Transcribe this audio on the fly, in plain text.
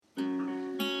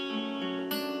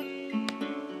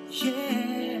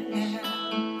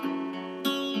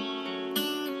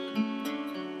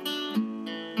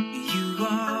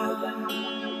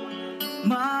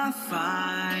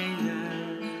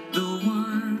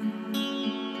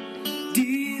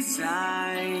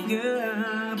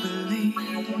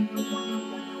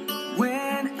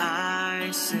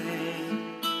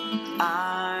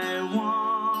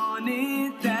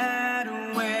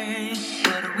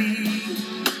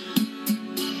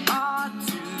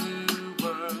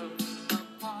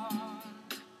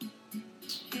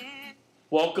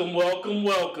Welcome, welcome,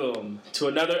 welcome to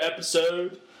another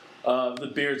episode of the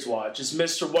Beards Watch. It's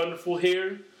Mr. Wonderful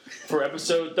here for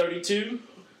episode 32.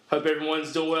 Hope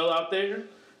everyone's doing well out there.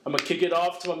 I'm going to kick it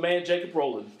off to my man, Jacob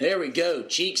Rowland. There we go.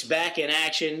 Cheeks back in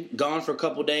action. Gone for a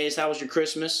couple days. How was your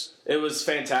Christmas? It was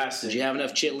fantastic. Did you have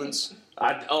enough chitlins?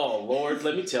 Oh, Lord,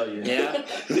 let me tell you. Yeah?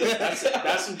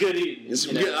 That's some good eating. It's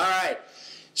good. All right.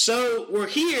 So we're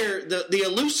here. The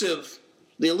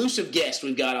elusive guest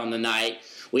we've got on the night.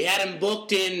 We had him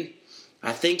booked in,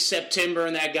 I think, September,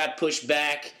 and that got pushed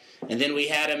back. And then we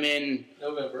had him in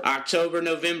October,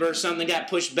 November. Something got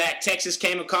pushed back. Texas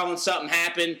came a calling, something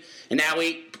happened. And now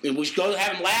we was going to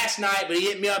have him last night, but he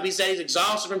hit me up. He said he's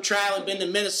exhausted from traveling, been to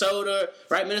Minnesota,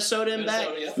 right? Minnesota and back?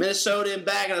 Yeah. Minnesota and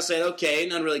back. And I said, okay,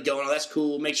 nothing really going on. That's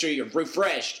cool. Make sure you're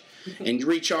refreshed and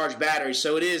recharge batteries.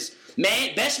 So it is,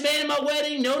 man, best man at my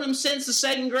wedding, known him since the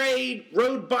second grade,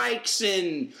 rode bikes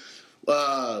and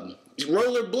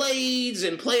roller blades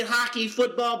and played hockey,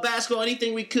 football, basketball,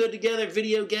 anything we could together,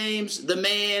 video games. The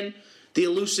man, the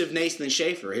elusive Nathan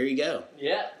Schaefer. Here you go.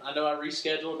 Yeah, I know I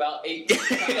rescheduled about 8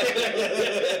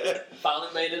 times.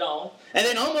 Finally made it on. And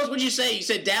then almost, what'd you say? You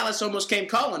said Dallas almost came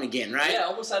calling again, right? Yeah, I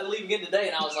almost had to leave again today,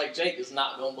 and I was like, Jake is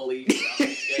not going to believe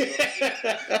it.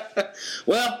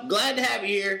 Well, glad to have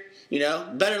you here. You know,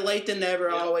 better late than never,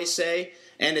 Yeah. I always say.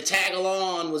 And to tag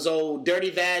along was old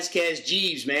Dirty Vasquez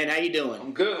Jeebs, man. How you doing?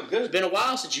 I'm good. It's been a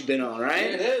while since you've been on,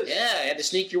 right? Yeah, it is. Yeah, had to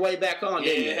sneak your way back on,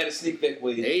 didn't you? I had a sneak back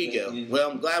with you. There you go. Yeah.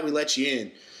 Well, I'm glad we let you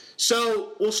in.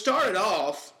 So, we'll start it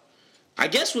off. I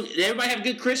guess, did everybody have a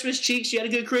good Christmas? Cheeks, you had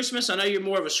a good Christmas? I know you're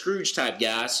more of a Scrooge type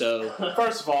guy, so...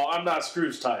 First of all, I'm not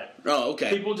Scrooge type. Oh, okay.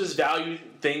 People just value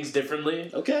things differently.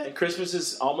 Okay. And Christmas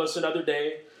is almost another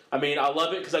day. I mean, I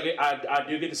love it because I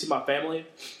do get to see my family.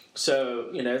 So,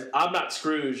 you know, I'm not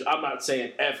Scrooge. I'm not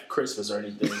saying F Christmas or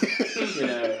anything, you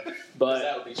know. But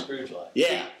that would be Scrooge-like.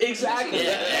 Yeah. Exactly.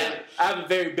 Yeah. I have a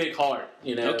very big heart,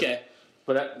 you know. Okay.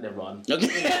 But never mind.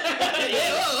 Okay.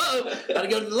 Yeah, whoa. Gotta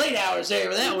go to the late hours there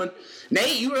with that one.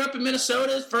 Nate, you were up in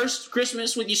Minnesota, first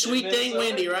Christmas with your sweet thing,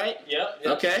 Wendy, right? Yep.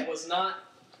 Okay. It was not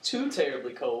too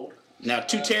terribly cold. Now,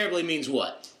 too terribly means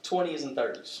what? 20s and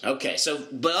 30s. Okay, so,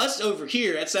 but us over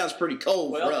here, that sounds pretty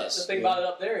cold Well, for us. the thing about it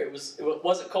up there, it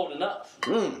wasn't cold enough.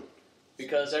 Mm.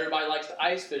 Because everybody likes to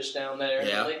ice fish down there,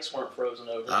 Yeah. and the lakes weren't frozen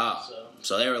over. Ah,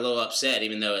 so they were a little upset,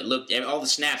 even though it looked, all the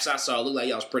snaps I saw looked like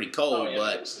y'all was pretty cold, yeah,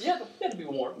 but... you had to be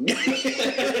warm.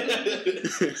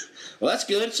 Well, that's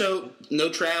good. So, no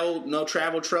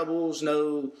travel troubles,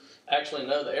 no... Actually,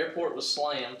 no, the airport was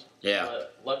slammed. Yeah.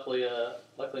 But luckily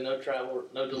no travel,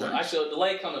 no delay. Nice. Actually, a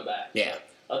delay coming back. Yeah.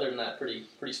 Other than that, pretty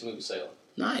smooth sailing.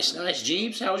 Nice.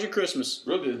 Jeebs, how was your Christmas?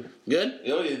 Real good. Good?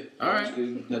 Oh, yeah. All right. Always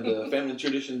good. Had the family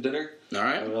tradition dinner. All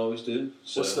right. We always do.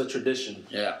 So. What's the tradition?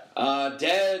 Yeah.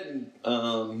 Dad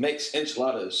makes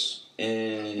enchiladas.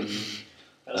 And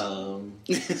so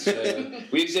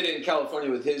we visited in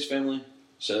California with his family.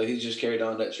 So he's just carried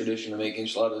on that tradition to make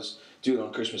enchiladas, do it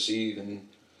on Christmas Eve. And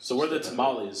So where are the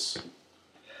tamales?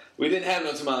 we didn't have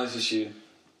no tamales this year.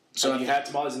 So have you had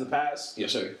tamales in the past?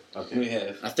 Yes, sir. Okay. We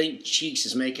have. I think Cheeks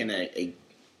is making a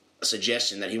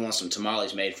suggestion that he wants some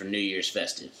tamales made for New Year's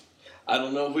festive. I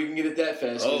don't know if we can get it that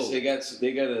fast. 'Cause Oh. you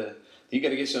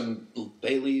gotta get some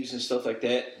bay leaves and stuff like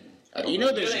that. You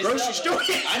know there's a they grocery sell store.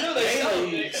 I know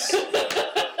they sell them.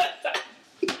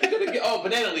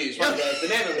 Banana leaves. My bad.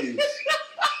 Banana leaves.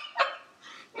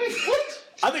 What?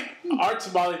 I think our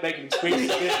tamale making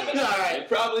experience is different. All right. It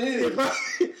probably is.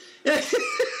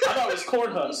 I thought it was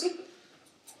corn husk.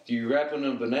 You wrap them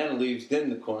in banana leaves, then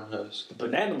the corn husk.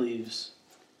 Banana leaves.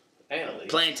 Annalie.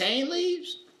 Plantain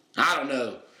leaves? I don't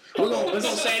know. We're gonna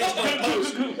say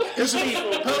this will be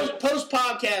post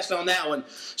podcast on that one.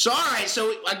 So all right,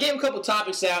 so I gave a couple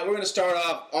topics out. We're gonna start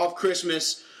off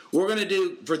Christmas. We're gonna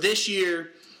do for this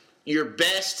year your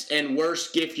best and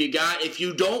worst gift you got. If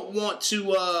you don't want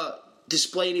to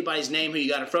display anybody's name who you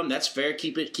got it from, that's fair.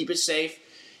 Keep it safe.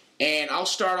 And I'll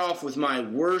start off with my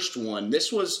worst one.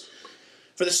 This was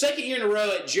for the second year in a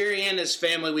row at Jerry Anna's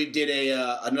family. We did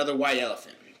another white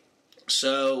elephant.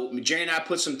 So Jerry and I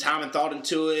put some time and thought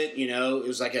into it. You know, it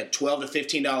was like a $12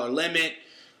 to $15 limit,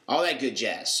 all that good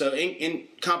jazz. So in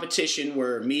competition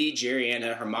were me, Jerry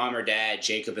Anna, her mom, her dad,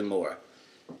 Jacob, and Laura.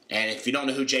 And if you don't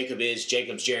know who Jacob is,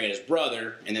 Jacob's Jerry Anna's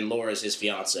brother, and then Laura's his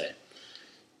fiance.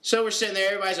 So we're sitting there,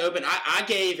 everybody's open. I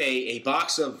gave a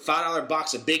 $5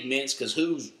 box of Big Mints, because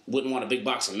who wouldn't want a big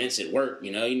box of mints at work?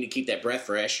 You know, you need to keep that breath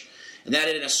fresh. And that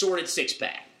in an assorted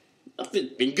 6-pack.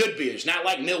 In good beers, not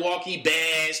like Milwaukee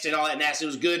Best and all that nasty. It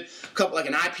was good. A couple, like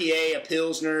an IPA, a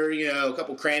Pilsner, you know, a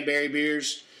couple cranberry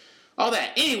beers. all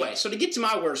that. Anyway, so to get to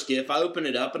my worst gift, I open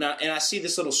it up, and I see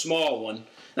this little small one.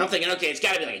 And I'm thinking, okay, it's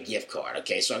got to be like a gift card.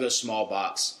 Okay, so I go small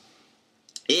box.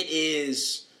 It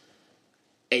is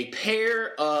a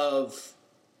pair of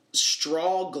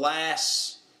straw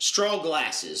glasses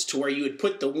to where you would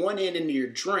put the one end into your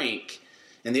drink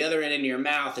and the other end into your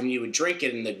mouth, and you would drink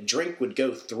it, and the drink would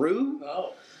go through.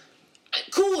 Oh.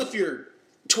 Cool if you're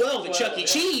 12 at Chuck E.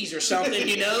 Cheese or something,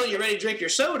 you're ready to drink your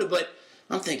soda, but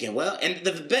I'm thinking, well, and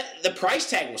the price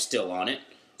tag was still on it,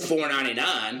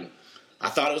 $4.99. I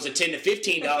thought it was a $10 to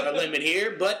 $15 limit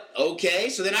here, but okay.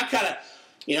 So then I kind of,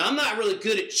 I'm not really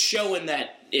good at showing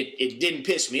that it didn't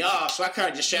piss me off, so I kind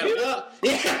of just shouted, well,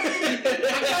 yeah.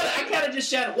 I kind of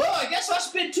just shouted, well, I guess I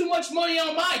spent too much money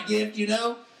on my gift,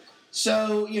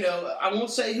 So, I won't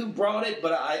say who brought it,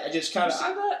 but I just kind of... You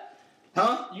said that?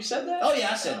 Huh? You said that? Oh,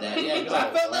 yeah, I said that, yeah. Because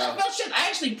I felt shit. I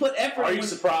actually put effort... Are you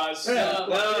surprised?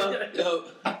 No.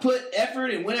 I put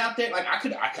effort and went out there. Like,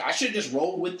 I should have just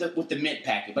rolled with the mint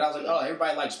packet. But I was like, oh,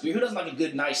 everybody likes beer. Who doesn't like a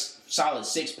good, nice, solid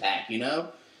 6-pack,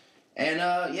 And,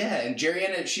 and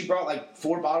Jerrianna, she brought like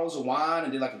 4 bottles of wine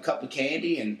and did like a cup of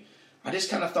candy, and I just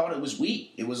kind of thought it was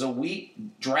weak. It was a weak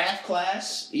draft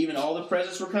class. Even all the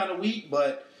presents were kind of weak,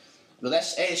 but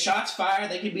that's shots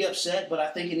fired. They could be upset, but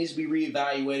I think it needs to be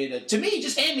reevaluated. To me,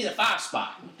 just hand me the 5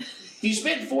 spot. If you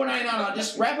spend $4.99 on,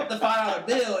 just wrap up the $5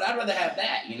 bill, and I'd rather have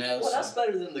that. Well, that's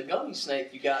better than the gummy snake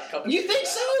you got. You think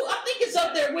so? I think it's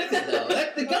up there with it though.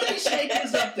 The gummy snake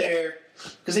is up there.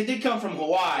 Because they did come from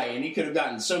Hawaii, and you could have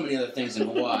gotten so many other things in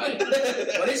Hawaii. But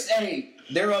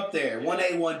they're up there,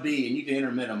 1A, 1B, and you can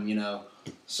intermit them,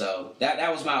 So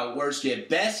that was my worst gift.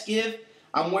 Best gift,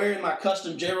 I'm wearing my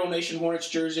custom General Nation Hornets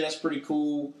jersey. That's pretty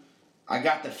cool. I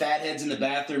got the Fatheads in the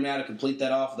bathroom now to complete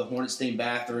that off, the Hornets-themed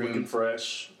bathroom. Looking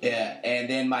fresh. Yeah, and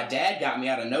then my dad got me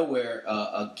out of nowhere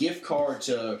a gift card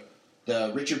to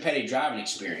the Richard Petty driving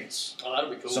experience. Oh, that'll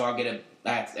be cool. So I get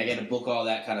to book all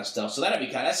that kind of stuff. So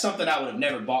that's something I would have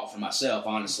never bought for myself,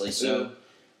 honestly. So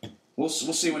we'll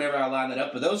see whenever I line that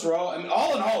up. But those were all. I mean,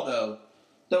 all in all,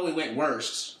 though we went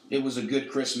worst, it was a good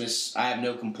Christmas. I have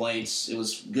no complaints. It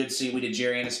was good to see. We did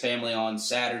Jerrianna's family on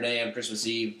Saturday on Christmas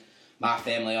Eve, my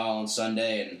family all on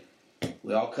Sunday, and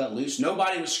we all cut loose.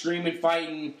 Nobody was screaming,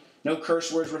 fighting. No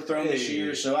curse words were thrown this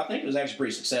year. So I think it was actually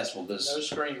pretty successful. No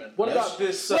screaming. What about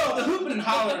this? Well, the hooping and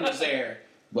hollering was there,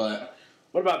 but.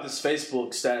 What about this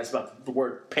Facebook status about the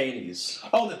word panties?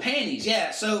 Oh, the panties,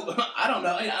 yeah. So, I don't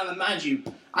know. Mind you,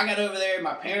 I got over there,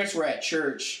 my parents were at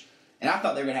church, and I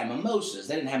thought they were going to have mimosas.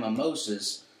 They didn't have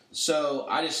mimosas. So,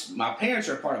 my parents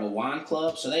are a part of a wine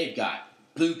club, so they've got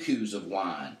bukus of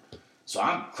wine. So,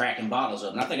 I'm cracking bottles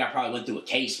open. I think I probably went through a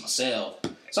case myself.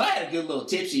 So, I had a good little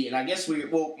tipsy, and I guess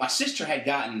my sister had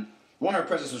gotten, one of her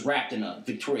presents was wrapped in a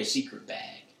Victoria's Secret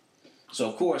bag. So,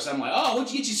 of course, I'm like, oh,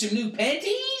 what'd you get you some new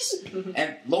panties?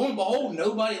 And lo and behold,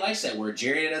 nobody likes that word.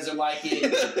 Jerry doesn't like it.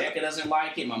 Rebecca doesn't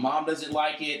like it. My mom doesn't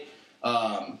like it.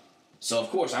 So, of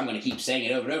course, I'm going to keep saying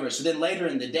it over and over. So then later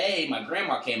in the day, my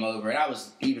grandma came over, and I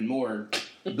was even more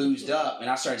boozed up. And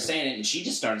I started saying it, and she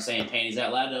just started saying panties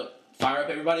out loud to fire up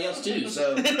everybody else, too.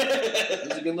 So it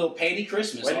was a good little panty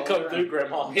Christmas. Way to come through,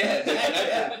 Grandma. Yeah,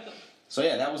 yeah. So,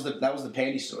 yeah, that was the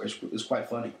panty story. It was quite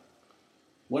funny.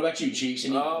 What about you, Cheeks?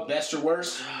 Any best or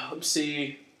worst? Let's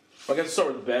see. I guess I'll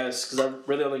start with the best, because I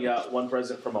really only got one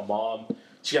present from my mom.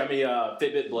 She got me a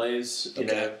Fitbit Blaze,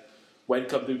 way to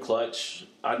come through clutch.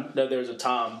 I know there was a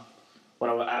time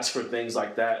when I would ask for things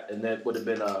like that, and that would have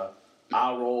been a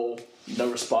eye roll,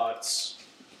 no response,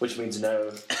 which means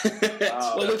no.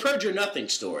 Well, we've heard your nothing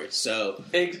story, so.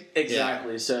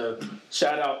 Exactly. Yeah. So,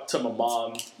 shout out to my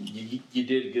mom. You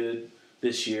did good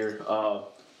this year.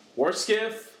 Worst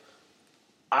gift?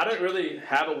 I didn't really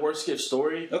have a worst gift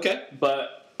story. Okay.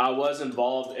 But I was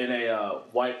involved in a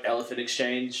white elephant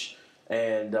exchange,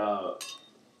 and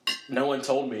no one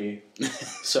told me.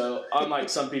 So, unlike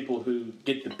some people who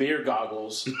get the beer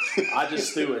goggles, I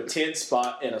just threw a 10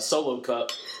 spot in a solo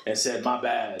cup and said, my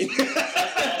bad. Hey,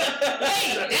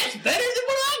 that's better than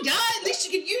what I got. At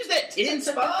least you could use that 10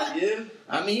 spot. Yeah.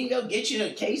 I mean, go get you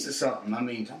a case of something. I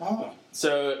mean, come on.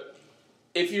 So,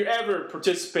 if you're ever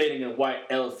participating in a white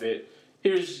elephant,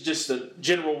 here's just a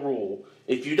general rule.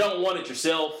 If you don't want it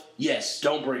yourself, yes,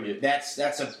 don't bring it. That's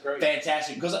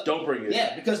fantastic. Because don't bring it.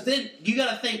 Yeah, because then you got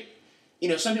to think.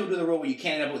 Some people do the rule where you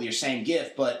can't end up with your same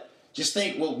gift, but just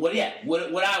think, well, would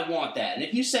I want that? And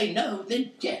if you say no,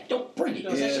 then don't bring it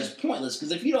because that's just pointless.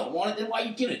 Because if you don't want it, then why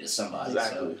you give it to somebody?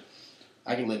 Exactly. So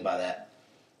I can live by that.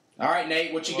 All right,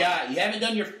 Nate, what you got? You haven't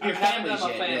done your family's yet. I haven't done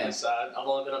my family side. I've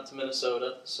only been up to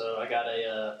Minnesota, so I got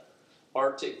a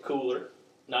Arctic cooler.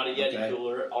 Not a Yeti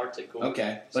cooler, Arctic cooler.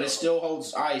 Okay, but it still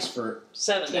holds ice for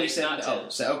 7 days, 27 not 10.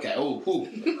 days. So, okay,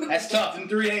 ooh, that's tough. In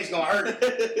 3 days, gonna hurt.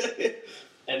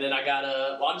 And then I got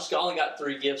I only got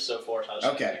 3 gifts so far. So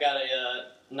I got a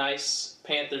nice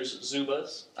Panthers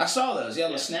Zubas. I saw those. Yeah,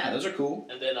 on the snap. Those are cool.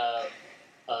 And then a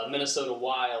Minnesota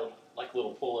Wild, like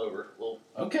little pullover.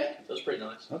 Okay. That was pretty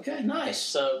nice. Okay, nice.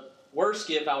 So worst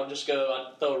gift, I'd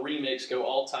throw a remix, go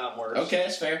all time worst. Okay,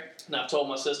 that's fair. And I've told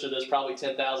my sister this probably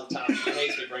 10,000 times. She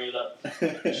hates me bringing it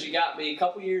up. She got me a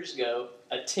couple years ago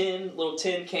a little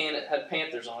tin can that had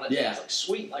Panthers on it. Yeah. It was like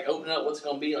sweet, like open up what's it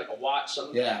gonna be, like a watch,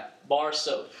 something. Yeah. Bar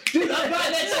soap. Dude, I'm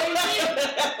buying that same thing.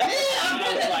 Yeah, I'm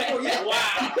buying that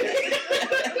Wow.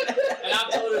 And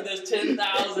I've told her this 10,000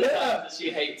 times that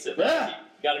she hates it. Yeah.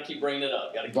 Got to keep bringing it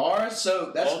up. Bar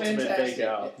soap. That's Ultimate fantastic. fake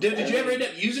out. Did you ever end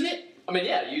up using it? I mean,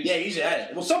 yeah. Yeah, use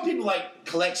it. Well, some people like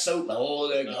collect soap. Like,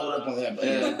 they hold up on that.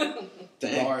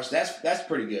 But bars. That's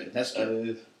pretty good. That's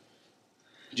good.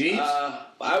 Jeebs?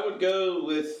 I would go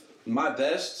with my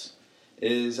best.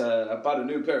 I bought a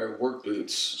new pair of work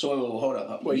boots. So hold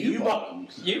up. Wait, you bought them?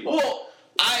 You bought Well,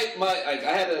 I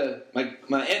had my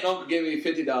aunt and uncle gave me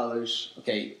 $50.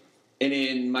 Okay. And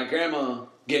then my grandma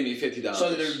gave me $50.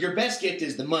 So your best gift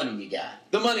is the money you got.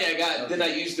 The money I got, Okay. then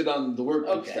I used it on the work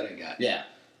boots that I got. Yeah.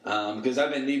 Because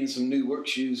I've been needing some new work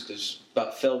shoes because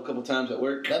about fell a couple times at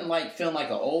work. Doesn't like feeling like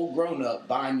an old grown up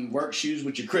buying you work shoes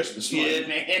with your Christmas money,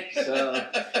 man. So,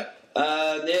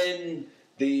 then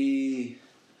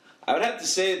I would have to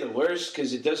say the worst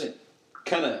because it doesn't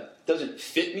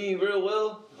fit me real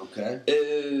well. Okay.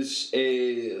 Is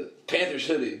a Panthers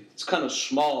hoodie. It's kind of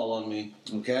small on me.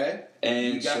 Okay.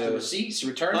 And you got the receipts to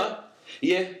return it?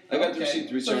 Yeah, I got the receipt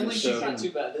to return at it. least So not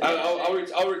too bad.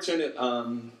 I'll return it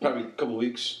probably a couple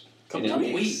weeks. Couple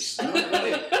weeks.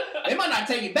 They might not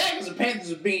take it back because the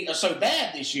Panthers are so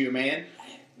bad this year, man.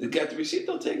 They got the receipt.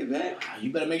 They'll take it back.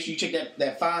 You better make sure you check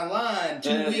that fine line.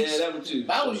 2 weeks. Yeah, that one too. If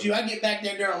I was you, I'd get back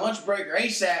there during lunch break or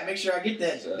ASAP. Make sure I get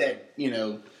that.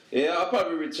 Yeah, I'll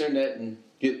probably return that and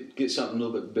get something a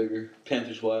little bit bigger,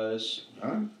 Panthers wise.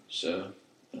 Huh? So.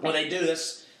 Well, they do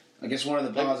this. I guess one of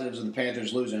the positives of the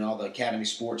Panthers losing all the Academy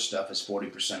Sports stuff is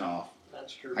 40% off.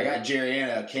 That's true. I got Jerry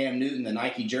Anna, Cam Newton, the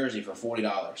Nike jersey for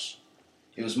 $40.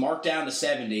 It was marked down to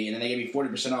 $70, and then they gave me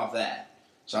 40% off that.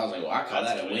 So I was like, well, I call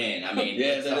that a win. I mean,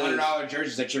 it's the $100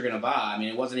 jerseys that you're going to buy. I mean,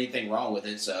 it wasn't anything wrong with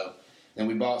it. So then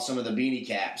we bought some of the beanie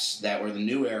caps that were the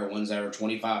new era ones that were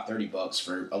 $25, $30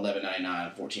 for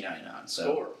 $11.99, $14.99.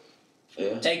 So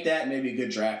take that, maybe a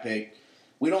good draft pick.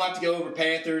 We don't have to go over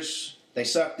Panthers. They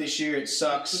suck this year. It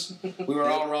sucks. We were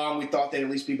all wrong. We thought they'd at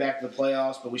least be back to the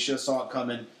playoffs, but we should have saw it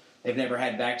coming. They've never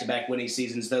had back-to-back winning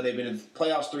seasons, though they've been in the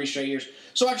playoffs 3 straight years.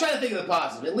 So I try to think of the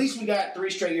positive. At least we got 3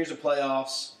 straight years of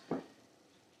playoffs.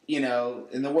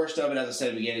 And the worst of it, as I said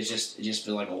at the beginning, is it just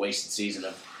feels like a wasted season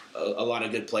of a lot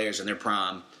of good players in their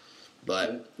prime.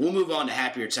 But we'll move on to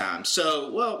happier times.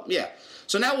 So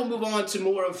now we'll move on to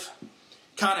more of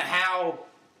kind of how,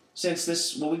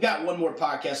 we've got one more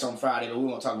podcast on Friday, but we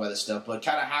won't talk about this stuff, but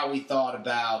kind of how we thought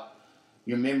about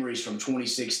your memories from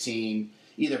 2016,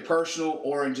 either personal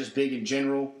or just big in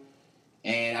general.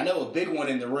 And I know a big one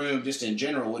in the room, just in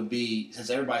general, would be, since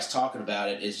everybody's talking about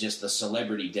it, is just the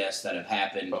celebrity deaths that have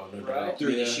happened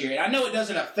through this year. And I know it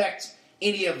doesn't affect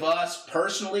any of us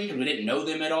personally, because we didn't know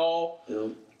them at all.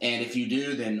 Yep. And if you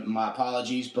do, then my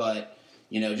apologies. But,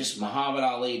 just Muhammad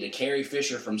Ali to Carrie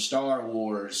Fisher from Star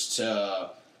Wars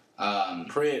to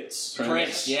Prince.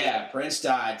 Prince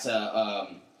died to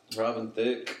Robin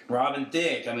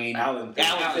Thicke. I mean, Alan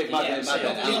Thicke.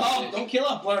 Don't kill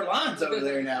off blurred lines over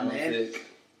there now, man. Thicke.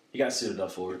 He got suited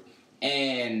up for it.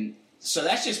 And so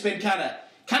that's just been kind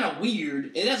of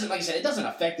weird. It doesn't, like I said, it doesn't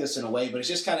affect us in a way, but it's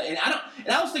just kind of. And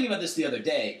I was thinking about this the other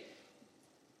day.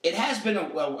 It has been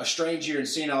a strange year in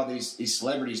seeing all these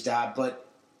celebrities die, but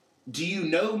do you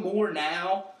know more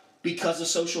now because of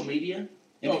social media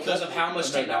and because of how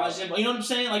much technology? You know what I'm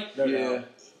saying?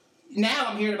 Now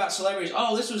I'm hearing about celebrities.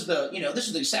 Oh, this was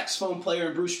the saxophone player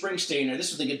in Bruce Springsteen, or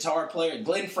this was the guitar player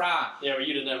Glenn Fry. Yeah, but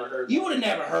you'd have never heard. You would have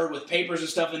never heard with papers and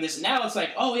stuff in this. Now it's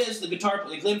like, oh yeah, this is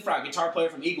the Glenn Fry, guitar player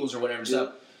from Eagles or whatever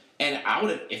stuff. And I would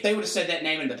have, if they would have said that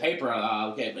name in the paper,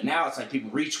 okay. But now it's like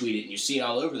people retweet it and you see it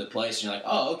all over the place, and you're like,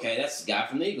 oh, okay, that's the guy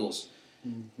from the Eagles.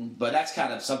 Mm-hmm. But that's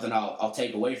kind of something I'll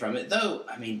take away from it. Though,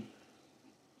 I mean,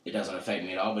 it doesn't affect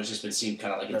me at all. But it's just been seemed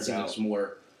kind of like it's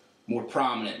more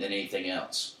prominent than anything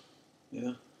else.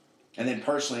 Yeah. And then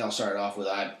personally, I'll start off with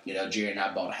Jerry and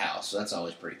I bought a house, so that's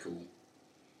always pretty cool.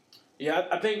 Yeah,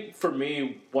 I think for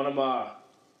me, one of my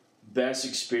best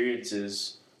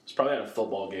experiences was probably at a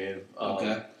football game.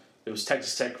 Okay. It was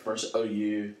Texas Tech versus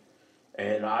OU,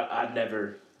 and I'd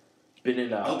never been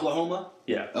in Oklahoma?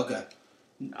 Yeah. Okay.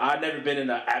 I've never been in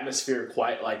an atmosphere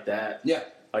quite like that. Yeah.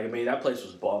 Like, I mean, that place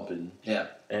was bumping. Yeah.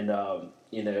 And,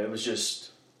 it was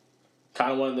just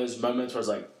kind of one of those moments where I was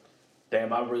like,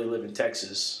 damn, I really live in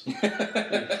Texas.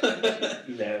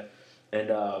 And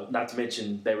not to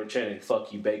mention, they were chanting,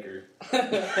 fuck you, Baker.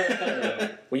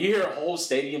 When you hear a whole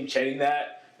stadium chanting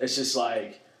that, it's just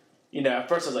like, at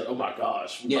first I was like, oh my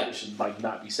gosh, we probably should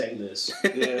not be saying this.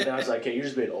 And I was like, hey, you're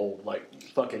just being old.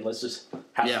 Like, fucking, let's just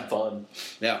have some fun.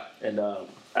 Yeah. And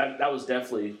that was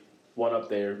definitely one up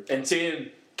there. And seeing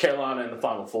Carolina in the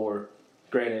Final Four,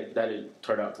 granted, that didn't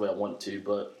turn out the way I wanted to,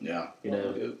 but,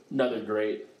 another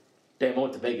great. Damn, I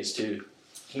went to Vegas, too.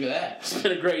 Look at that. It's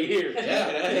been a great year.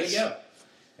 Yeah,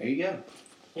 there you go.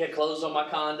 Yeah, closed on my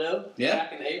condo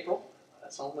back in April.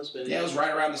 That's almost been... Yeah, it was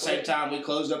right around the same time we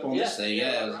closed up on this thing.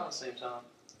 Yeah, right around the same time.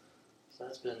 So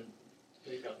that's been...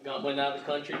 Went out of the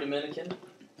country, Dominican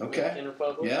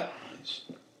Republic. Yeah.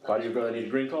 Why do your brother need a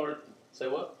green card? Say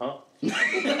what? Huh?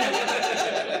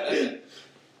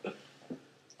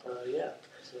 Yeah.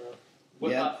 So,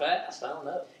 went by fast. I don't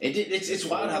know. It's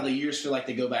wild how the years feel like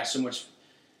they go back so much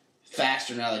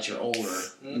faster now that you're older,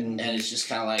 and it's just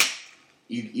kind of like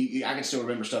I can still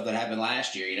remember stuff that happened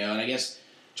last year, And I guess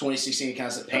 2016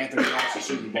 kind of Panthers lost the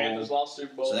Super Bowl. Panthers lost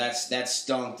Super Bowl. So that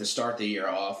stunk to start the year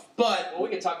off. But we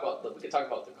can talk about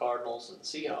the Cardinals and the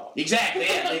Seahawks. Exactly.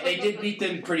 Yeah, they did beat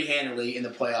them pretty handily in the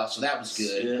playoffs, so that was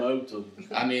good.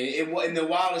 Yeah. I mean, and the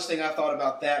wildest thing I thought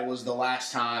about that was the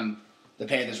last time the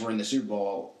Panthers were in the Super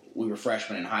Bowl. We were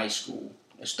freshmen in high school.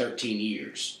 It was 13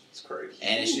 years. It's crazy.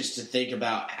 And it's just to think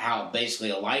about how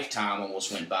basically a lifetime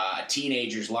almost went by, a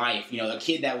teenager's life. A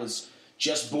kid that was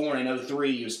just born in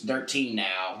 03, he was 13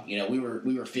 now. We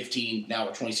were 15, now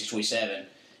we're 26, 27.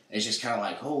 It's just kind of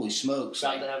like, holy smokes.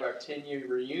 About to have our 10-year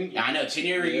reunion. I know,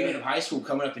 10-year reunion of high school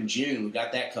coming up in June. We've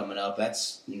got that coming up.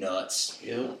 That's nuts.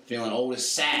 Yeah. Feeling old as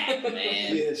sack,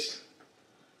 man. Yes.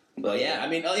 But yeah, I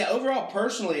mean, overall,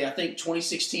 personally, I think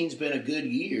 2016's been a good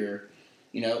year.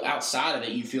 Outside of it,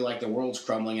 you feel like the world's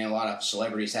crumbling and a lot of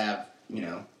celebrities have,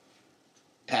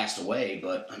 passed away.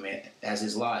 But, I mean, as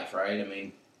is life, right? I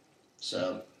mean,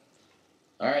 so.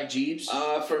 All right, Jeebs?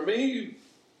 For me,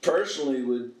 personally,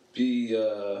 would be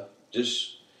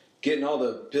just getting all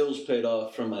the bills paid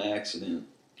off from my accident.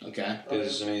 Okay.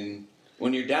 Because, I mean,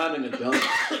 when you're down in the dumps,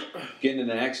 getting in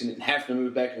an accident and having to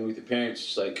move back in with your parents,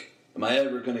 it's like, am I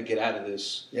ever going to get out of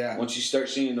this? Yeah. Once you start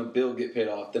seeing a bill get paid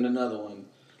off, then another one,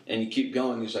 and you keep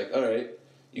going, it's like, all right,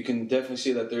 you can definitely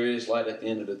see that there is light at the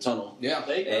end of the tunnel. Yeah.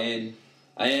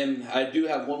 And I do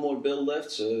have one more bill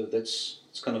left, so it's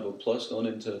kind of a plus going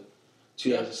into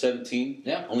 2017.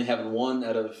 Yeah. Only having one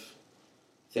out of,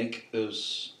 I think it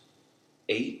was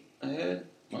 8 I had.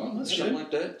 Well, that's something good.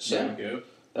 like that. So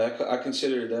I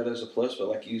consider that as a plus, but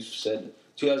like you said,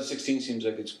 2016 seems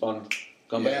like it's gone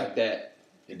back like that.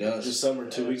 It does. Just summer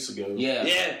 2 weeks ago. Yeah.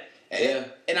 Yeah.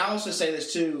 And I also say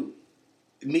this too,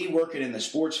 me working in the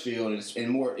sports field and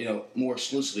more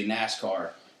exclusively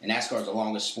NASCAR, and NASCAR is the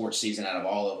longest sports season out of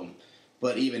all of them.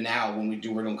 But even now, when we're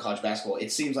doing college basketball,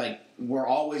 it seems like we're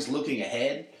always looking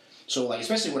ahead. So, like,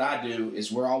 especially what I do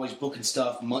is we're always booking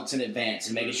stuff months in advance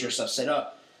and making sure stuff's set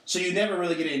up. So you never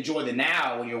really get to enjoy the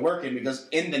now when you're working, because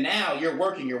in the now, you're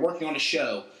working on a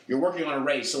show, you're working on a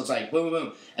race. So it's like boom, boom,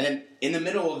 boom. And then in the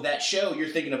middle of that show, you're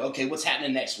thinking of, okay, what's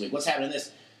happening next week? What's happening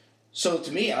this? So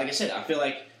to me, like I said, I feel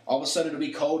like all of a sudden it'll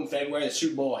be cold in February, the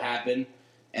Super Bowl will happen,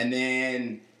 and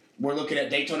then we're looking at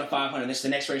Daytona 500, this is the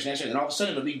next race, and then all of a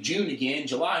sudden it'll be June again,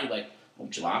 July, you're like, oh,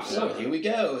 July 4th, here we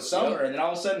go, it's summer, and then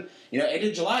all of a sudden, end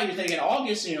of July, you're thinking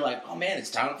August, and you're like, oh man,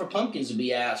 it's time for pumpkins to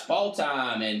be out, it's fall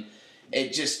time, and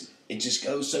it just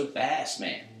goes so fast,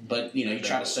 man. But, you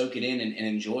try to soak it in and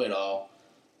enjoy it all.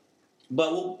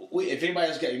 But if anybody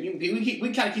else got,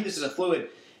 we kind of keep this as a fluid.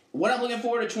 What I'm looking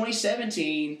forward to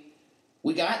 2017,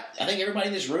 I think everybody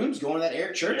in this room is going to that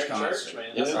Eric Church concert. Church,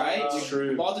 man. That's right.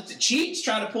 True. Cheats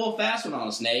trying to pull a fast one on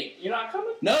us, Nate. You're not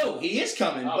coming? No, he is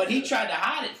coming, but he good. tried to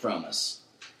hide it from us.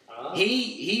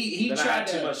 He Then tried I had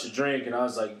too much to drink, and I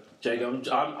was like, Jake, I'm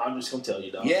just gonna tell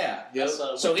you, dog. Yeah.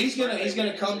 So he's gonna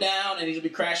gonna come down and he's gonna be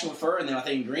crashing with her, and then I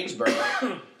think in Greensboro,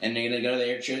 and they're gonna go to the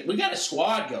Eric Church. We got a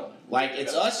squad going. Like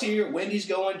it's us here. Wendy's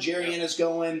going. Jerry Anna's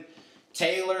going.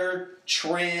 Taylor,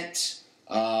 Trent,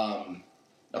 a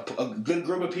good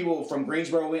group of people from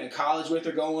Greensboro we went to college with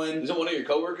are going. Isn't one of your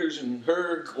coworkers and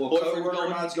her coworker of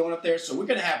mine's going up there? So we're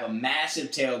gonna have a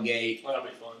massive tailgate. That'll be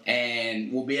fun.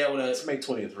 And we'll be able to. It's May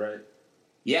 20th, right?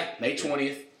 Yeah, May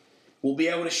 20th. We'll be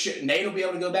able to. Nate will be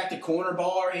able to go back to Corner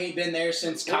Bar. He ain't been there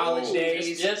since college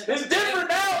days. It's different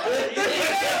now. He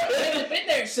hasn't been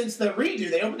there since the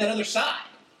redo. They opened that other side.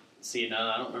 See, no,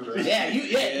 I don't remember. Yeah,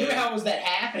 you remember how it was that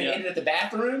half and it ended at the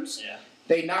bathrooms? Yeah.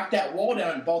 They knocked that wall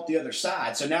down and bought the other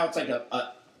side. So now it's like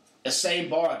a same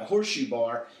bar, like a horseshoe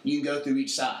bar. You can go through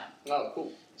each side. Oh,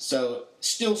 cool. So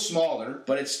still smaller,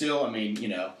 but it's still,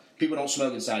 people don't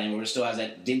smoke inside anymore. It still has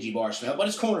that dingy bar smell, but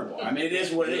it's corner bar. I mean, it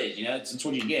is what it is. It's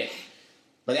what you get.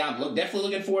 But yeah, I'm definitely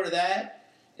looking forward to that.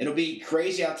 It'll be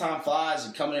crazy how time flies.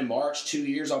 And coming in March, 2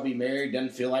 years I'll be married.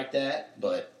 Doesn't feel like that,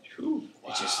 but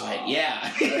it's just like,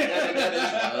 yeah. That is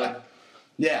wild.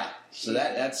 Yeah. So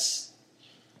that's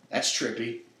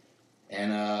trippy.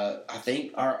 And I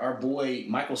think our boy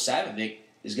Michael Savovic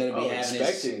is going to be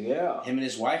having him and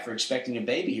his wife are expecting a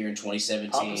baby here in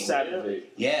 2017. Savovic.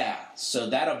 Yeah. So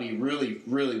that'll be really,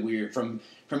 really weird. From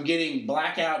getting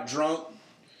blackout drunk,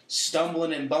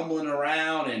 stumbling and bumbling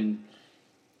around, and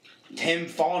him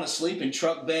falling asleep in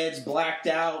truck beds, blacked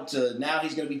out, to now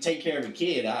he's going to be taking care of a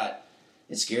kid.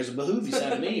 It scares the behoovies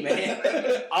out of me, man.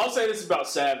 I'll say this about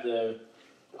Sav, though.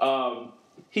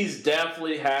 He's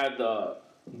definitely had the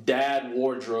dad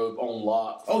wardrobe on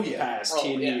lock for the past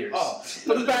 10 years. Oh.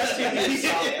 For the past 10 years.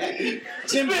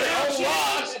 It's been on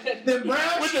lock. The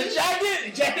brown With the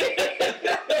jacket.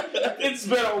 It's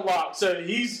been on lock. So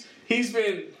he's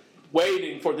been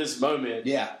waiting for this moment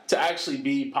to actually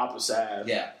be Papa Sav.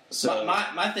 Yeah. So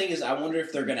my thing is, I wonder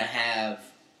if they're going to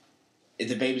if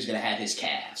the baby's going to have his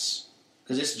calves.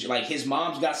 Because it's like his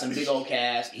mom's got some big old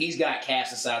calves. He's got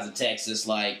calves the size of Texas.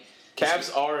 Like, calves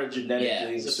are a genetic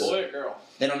thing. Is it a boy or girl?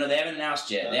 They don't know. They haven't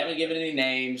announced yet. They haven't given any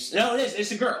names. No, it is.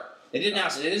 It's a girl. They didn't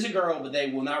announce it. It is a girl, but they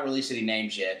will not release any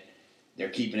names yet. They're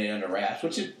keeping it under wraps,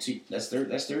 which is that's their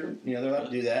they're allowed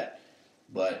to do that.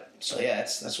 But so yeah,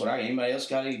 that's what Anybody else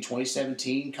got any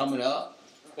 2017 coming up?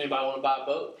 Anybody want to buy a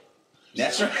boat?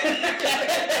 That's right.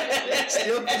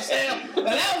 Still for sale. Now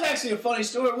that was actually a funny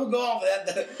story. We'll go off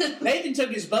of that. Nathan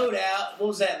took his boat out. What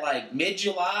was that, like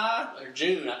mid-July? Or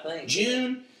June, I think.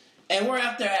 June. And we're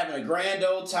out there having a grand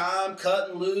old time,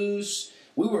 cutting loose.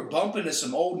 We were bumping to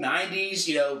some old 90s,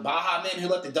 Baja Men Who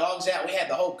Let the Dogs Out. We had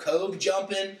the whole cove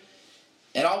jumping.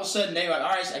 And all of a sudden, they were like, all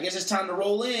right, I guess it's time to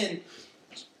roll in.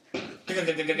 It's like,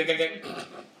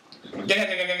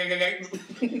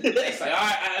 all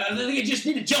right, I think you just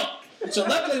need to jump. So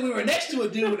luckily we were next to a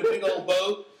dude with a big old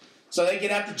boat. So they get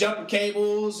out the jumper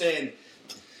cables and,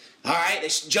 all right, they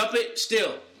jump it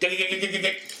still. Can't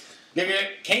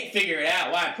figure it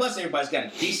out. Why? Plus everybody's got a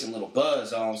decent little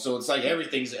buzz on, so it's like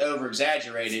everything's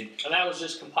over-exaggerated. And that was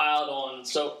just compiled on,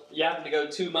 so you have to go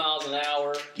 2 miles an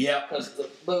hour. Yeah. Because the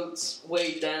boat's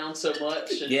weighed down so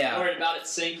much and worried about it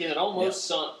sinking. It almost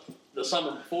sunk the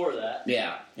summer before that.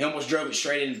 Yeah. He almost drove it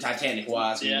straight into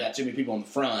Titanic-wise because you got too many people in the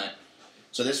front.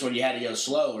 So this one you had to go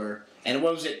slower. And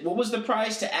what was it? What was the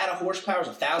price to add a horsepower? Was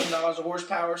it $1,000 a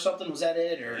horsepower or something? Was that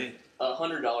it? Or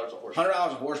 $100 a horsepower. $100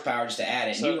 a horsepower just to add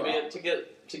it. So to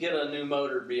get a new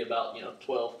motor would be about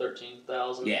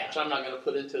 $12,000-13,000. Yeah. Which I'm not going to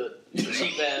put into a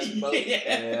cheap ass boat.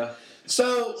 Yeah.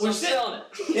 So we're selling it.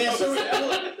 Yeah.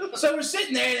 So we're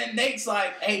sitting there, and Nate's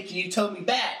like, "Hey, can you tow me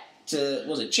back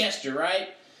to Chester, right?"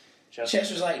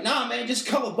 Chester's like, "Nah, man, just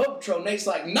call the boat patrol." Nate's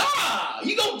like, "Nah,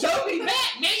 you gonna tow me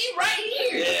back, man? You right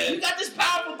here. Yeah. You got this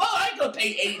powerful boat. I ain't gonna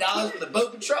pay $80 for the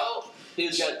boat patrol."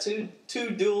 He's got two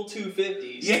dual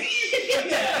 250s. Yeah.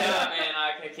 Man,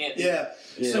 I can't do that.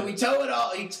 Yeah. So we tow it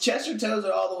all. Chester tows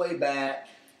it all the way back,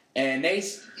 and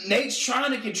Nate's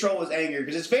trying to control his anger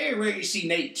because it's very rare you see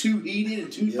Nate too heated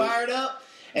and too fired up,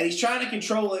 and he's trying to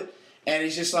control it. And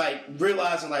he's just like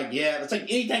realizing, like, it's like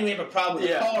anytime we have a problem with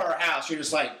a car or a house, you're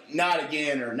just like, not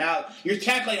again, or now you're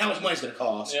calculating how much money it's going to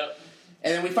cost. Yep.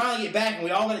 And then we finally get back, and we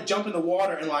all got to jump in the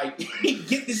water and like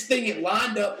get this thing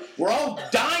lined up. We're all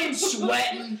dying,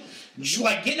 sweating,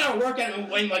 like getting our workout,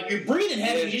 and like you're breathing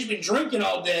heavy. You've just been drinking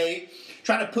all day,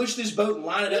 trying to push this boat and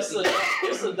line it up.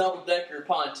 It's a double decker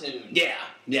pontoon. Yeah.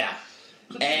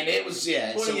 And it was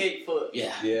 28 foot.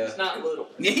 Yeah. It's not little.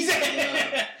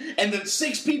 And the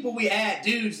 6 people we had,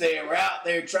 dudes there, were out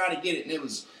there trying to get it, and it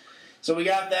was. So we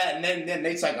got that, and then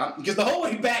Nate's like, because the whole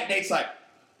way back, Nate's like,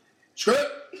 screw it,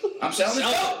 I'm selling this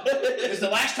boat. It's the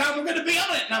last time we're gonna be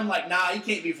on it, and I'm like, nah, you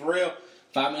can't be for real.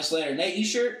 5 minutes later, Nate, you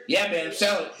sure? Yeah, man, I'm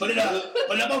selling it. Put it up.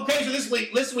 Put it up on Craigslist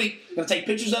this week. Gonna take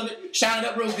pictures of it, shine it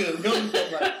up real good. I'm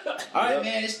like, all right,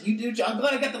 man, you do. I'm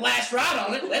glad I got the last ride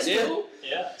on it. That's cool.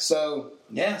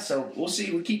 Yeah. So we'll see.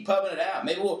 We keep pumping it out.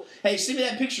 Maybe send me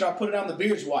that picture. I'll put it on the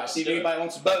Beards Watch. See if anybody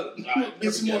wants a boat. Right,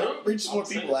 reach some more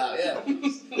people out.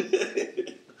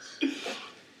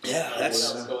 Yeah.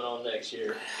 That's what's going on next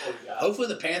year. Hopefully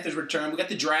the Panthers return. We got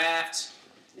the draft,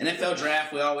 NFL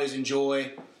draft. We always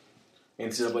enjoy.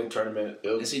 NCAA tournament.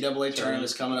 NCAA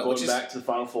tournament's coming up. Going back to the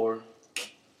Final Four.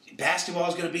 basketball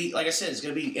is going to be, like I said, it's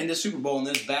going to be in the Super Bowl and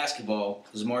then it's basketball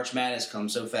because March Madness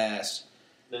comes so fast.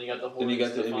 Then you got the Then you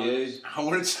got the NBA.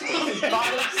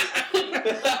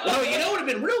 No, you know what would have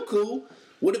been real cool?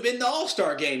 Would have been the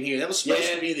All-Star game here. That was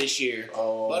supposed to be this year.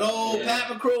 But Pat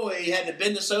McCrory had to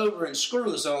bend us over and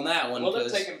screw us on that one. Well, they're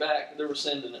taking back. They're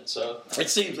rescinding it, so. It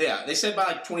seems, they said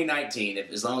by 2019,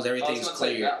 as long as everything's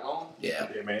clear. Take that long? Yeah.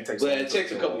 Yeah, man, it takes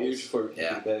a couple years before it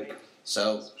gets back.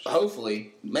 So,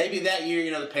 hopefully, maybe that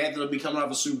year, the Panthers will be coming off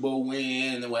a Super Bowl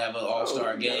win, and then we'll have an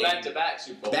All-Star game. Back-to-back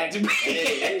Super Bowl. Back-to-back.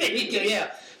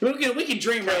 Yeah. We can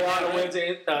dream right Carolina now. wins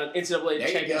NCAA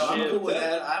There you go. I'm cool with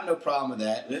that. I have no problem with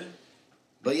that. Yeah.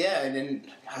 But yeah, and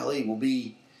then golly, will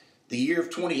be the year of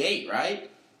 28,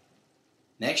 right?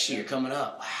 Next year coming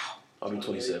up. Wow. I'll be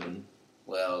 27.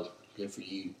 Well, good for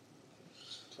you.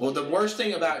 Well, the worst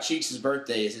thing about Cheeks'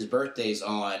 birthday is his birthday's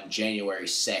on January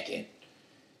 2nd.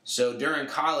 So during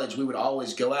college, we would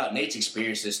always go out. Nate's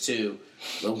experienced this too.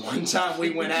 The one time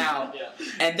we went out,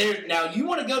 and now you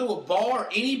want to go to a bar,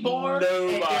 any bar,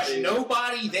 and there's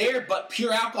nobody there but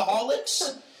pure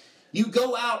alcoholics. You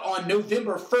go out on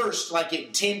November 1st, like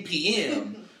at 10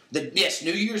 p.m.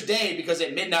 New Year's Day, because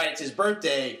at midnight it's his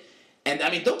birthday. And, I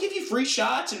mean, they'll give you free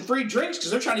shots and free drinks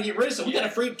because they're trying to get rid of us. We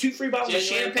got two free bottles of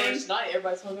champagne. First night,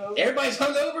 everybody's hungover. Everybody's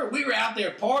hungover. We were out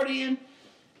there partying.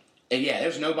 And,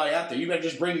 there's nobody out there. You better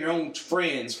just bring your own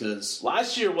friends because...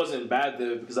 Last year wasn't bad,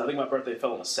 though, because I think my birthday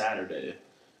fell on a Saturday.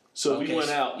 So we went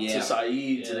out to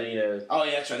Saeed's and then, Oh,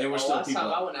 yeah, that's right. There were still last people.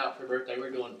 time I went out for birthday, we were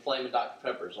doing Flamin' Dr.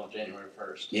 Peppers on January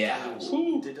 1st. Yeah.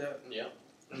 Who did that? Yeah.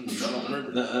 I don't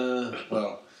remember.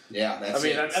 Well, yeah,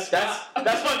 that's that's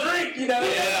my drink,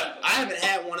 Yeah, I haven't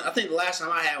had one. I think the last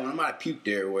time I had one, I might have puked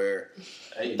there where...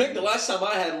 I think the last time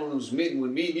I had one was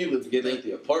when me and you lived together at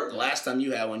the apartment. The last time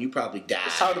you had one, you probably died.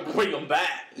 It's time to bring them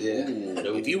back. Yeah.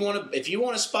 Ooh, if you want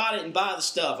to spot it and buy the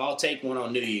stuff, I'll take one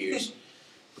on New Year's.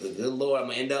 Good Lord, I'm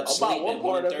gonna end up sleeping at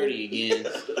 1:30 again.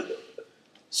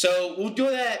 So we'll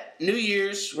do that New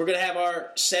Year's. We're gonna have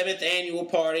our 7th annual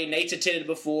party. Nate's attended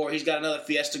before. He's got another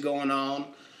fiesta going on.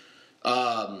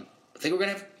 I think we're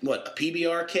gonna have a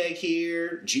PBR keg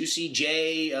here. Juicy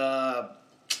J.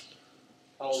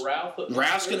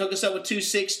 Ralph's gonna hook us up with 2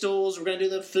 6 stools. We're gonna do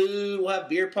the food. We'll have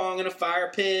beer pong in a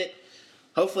fire pit.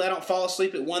 Hopefully, I don't fall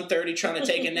asleep at 1:30 trying to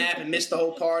take a nap and miss the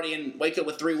whole party and wake up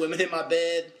with 3 women in my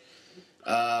bed.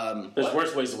 There's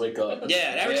worse ways to wake up.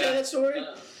 Yeah, did I ever tell you that story?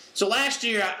 Yeah. So last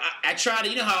year, I tried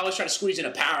to, how I always try to squeeze in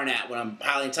a power nap when I'm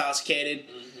highly intoxicated?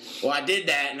 Mm-hmm. Well, I did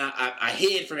that, and I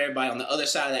hid from everybody on the other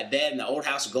side of that bed in the old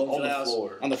house, the Goldfield house.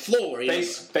 On the floor.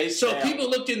 Face so down. People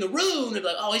looked in the room, they'd be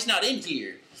like, oh, he's not in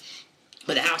here.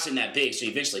 But the house isn't that big, so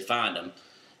you eventually find him.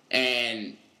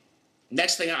 And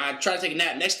next thing, I try to take a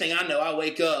nap. Next thing I know, I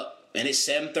wake up, and it's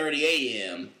 7:30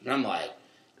 a.m., and I'm like,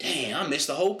 damn, I missed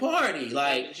the whole party.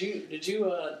 Like, did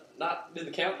you not do the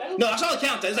countdown? No, I saw the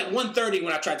countdown. It's like 1:30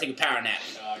 when I tried to take a power nap.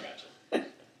 Oh, I gotcha.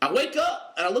 I wake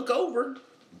up and I look over,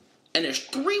 and there's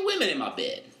 3 women in my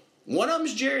bed. One of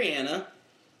them's Jerriana,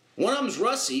 one of them's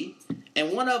Russie,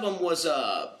 and one of them was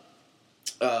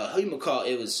who you call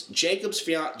it? It was Jacob's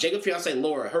fiance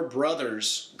Laura, her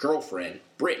brother's girlfriend,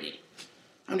 Brittany.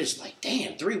 I'm just like,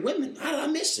 damn, 3 women. How did I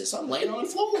miss this? I'm laying on the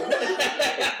floor.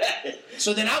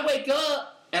 So then I wake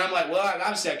up, and I'm like, well,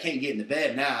 obviously I can't get into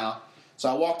bed now. So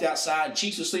I walked outside, and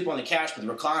Cheeks was asleep on the couch, but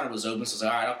the recliner was open. So I was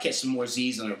like, all right, I'll catch some more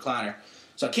Z's on the recliner.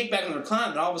 So I kicked back on the recliner,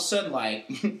 and all of a sudden, like,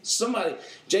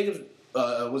 Jacob,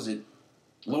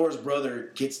 Laura's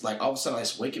brother gets, like, all of a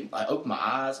sudden, I open my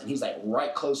eyes, and he's, like,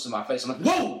 right close to my face. I'm like,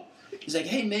 whoa! He's like,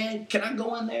 hey, man, can I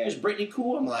go in there? Is Brittany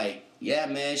cool? I'm like, yeah,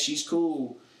 man, she's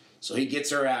cool. So he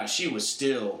gets her out. She was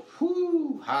still,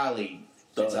 highly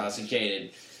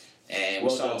intoxicated.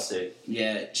 And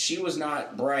she was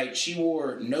not bright. She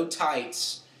wore no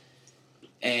tights,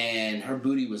 and her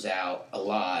booty was out a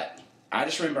lot. I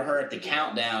just remember her at the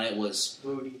countdown. It was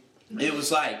booty. It was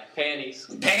like panties.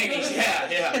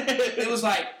 Yeah. It was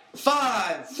like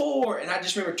 5, 4, and I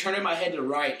just remember turning my head to the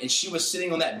right, and she was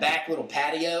sitting on that back little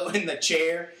patio in the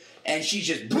chair. And she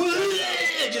just bombed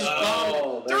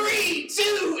 3,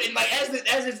 2, and like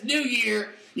as it's New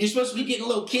Year, you're supposed to be getting a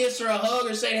little kiss or a hug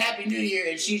or saying Happy New Year,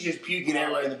 and she's just puking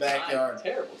everywhere in the backyard.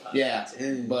 Terrible time. Yeah,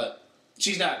 but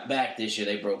she's not back this year.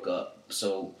 They broke up,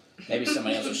 so maybe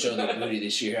somebody else will show their booty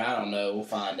this year. I don't know. We'll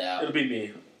find out. It'll be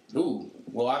me. Ooh,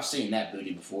 well, I've seen that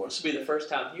booty before. This will be the first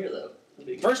time here, though.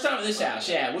 First time at this house,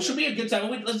 yeah. Which will be a good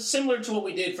time. Similar to what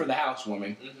we did for the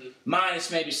housewarming. Mm-hmm.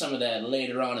 Minus maybe some of that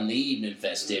later on in the evening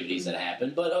festivities that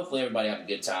happen. But hopefully everybody have a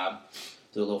good time.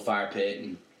 Do a little fire pit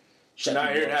and shut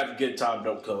out here to have a good time,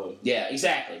 don't come. Yeah,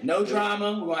 exactly. No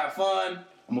drama. We're going to have fun.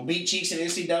 I'm gonna beat Cheeks in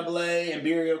NCAA and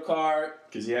Beerio Kart.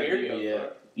 Because you haven't Beerio yet.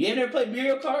 Kart. You ever played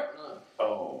Beerio Kart?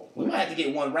 Oh. We might have to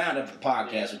get one round after the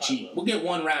podcast with Cheat. We'll get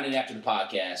one round in after the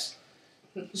podcast.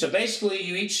 So basically,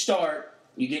 you each start.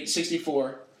 You get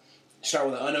 64. Start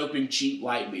with an unopened cheap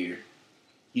light beer.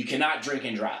 You cannot drink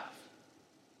and drive.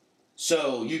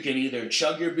 So you can either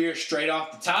chug your beer straight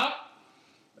off the top,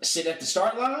 sit at the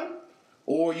start line,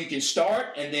 or you can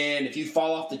start and then if you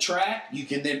fall off the track, you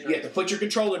have to put your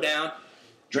controller down,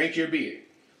 drink your beer.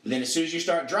 But then as soon as you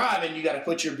start driving, you got to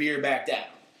put your beer back down.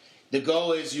 The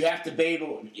goal is you have to be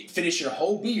able to finish your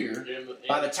whole beer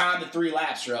by the time the 3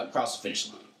 laps are up across the finish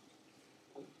line.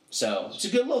 So it's a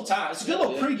good little time. It's a good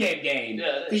little pregame game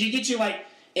because you get you like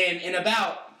in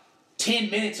about 10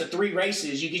 minutes of 3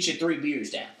 races, you get your 3 beers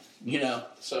down. You know,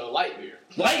 so light beer.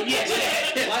 Light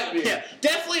beer. Yeah,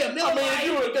 definitely a Miller Lite.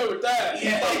 You would go with that.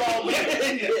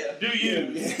 Yeah. Do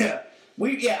you?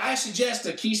 Yeah. I suggest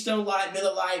a Keystone Light,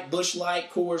 Miller Lite, Busch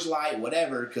Light, Coors Light,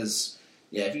 whatever. Because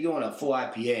if you're going a full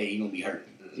IPA, you're gonna be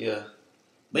hurting. Yeah.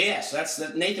 But yeah, so that's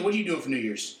Nathan. What are you doing for New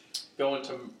Year's? Going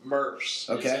to Murph's.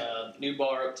 Okay. It's a new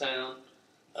bar uptown.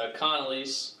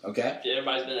 Connolly's. Okay. If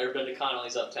everybody's ever been to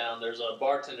Connolly's uptown. There's a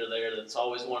bartender there that's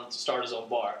always wanted to start his own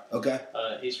bar. Okay.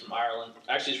 He's from Ireland.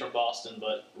 Actually, he's from Boston,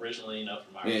 but originally,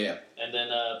 from Ireland. Yeah. And then,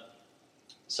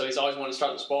 so he's always wanted to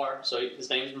start this bar. So his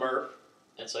name's Murph,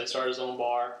 and so he started his own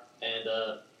bar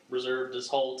and reserved his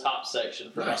whole top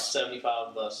section for about 75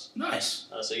 of us. Nice.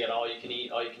 So you got all you can eat,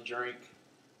 all you can drink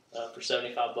for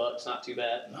 $75. Not too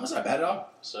bad. No, that's not bad at all.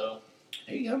 So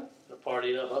there you go.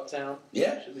 Party up uptown.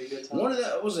 Yeah. Should be a good time. One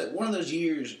of those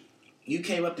years you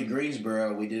came up to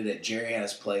Greensboro, we did it at Jerry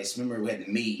Anna's place. Remember we had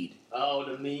the mead. Oh,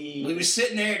 the mead. We were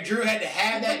sitting there, Drew had to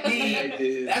have that mead. I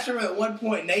did. That's where at one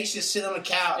point Nate's just sitting on the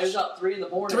couch. It was about 3 in the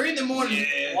morning. 3 in the morning.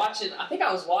 Yeah. Watching, I think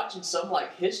I was watching some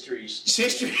histories.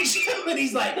 Sisters, and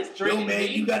he's like, "Yo, Drinking man,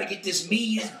 mead. you got to get this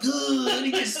mead. It's good."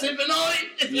 He's just sipping on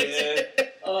it. Yeah.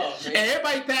 Oh, man. And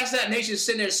everybody passed out. Nate's just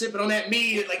sitting there sipping on that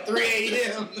mead at like 3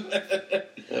 a.m.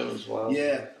 That was wild.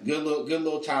 Yeah, good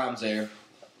little times there.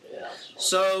 Yeah.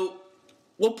 So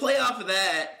we'll play off of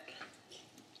that.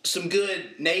 Some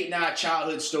good Nate and I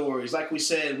childhood stories. Like we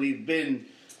said,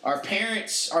 our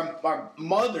parents, our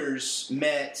mothers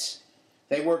met.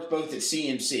 They worked both at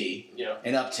CMC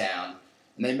in Uptown,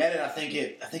 and they met at I think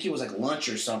it was like lunch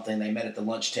or something. They met at the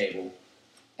lunch table,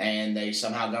 and they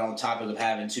somehow got on the topic of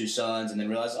having 2 sons, and then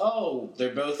realized, oh,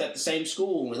 they're both at the same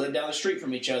school, and we live down the street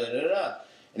from each other. Da, da, da.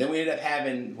 And then we ended up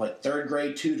having 3rd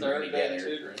grade tutoring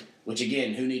together. Which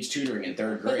again, who needs tutoring in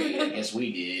 3rd grade? I guess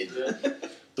we did.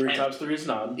 3 times 3 is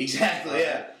 9. Exactly,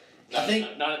 yeah. I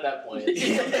think Not at that point.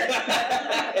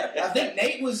 I think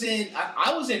Nate was in.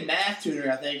 I was in math tutoring.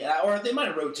 I think, or they might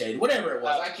have rotated. Whatever it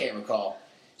was, I can't recall.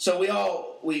 So they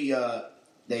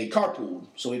carpooled.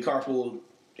 So we carpooled.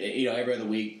 Every other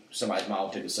week, somebody's mom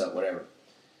would pick us up, whatever.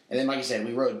 And then, like I said,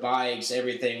 we rode bikes,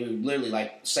 everything. We would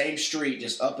literally same street,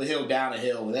 just up a hill, down a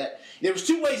hill. There was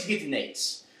 2 ways to get to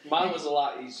Nate's. Mine was a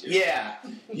lot easier. Yeah,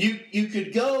 you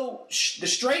could go the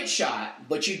straight shot,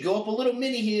 but you'd go up a little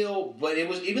mini hill. But it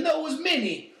was, even though it was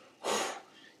mini,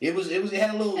 it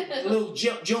had a little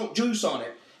juice on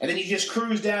it, and then you just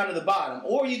cruise down to the bottom.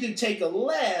 Or you could take a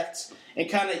left and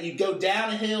you'd go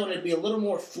down a hill, and it'd be a little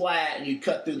more flat, and you'd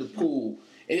cut through the pool.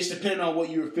 It just depended on what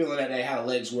you were feeling that day, how the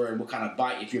legs were, and what kind of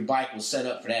bike. If your bike was set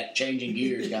up for that changing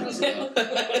gears kind of stuff.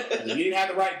 If you didn't have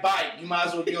the right bike, you might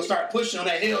as well start pushing on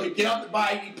that hill. You get off the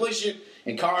bike, you push it,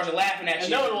 and cars are laughing at you.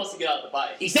 And no one wants to get off the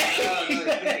bike.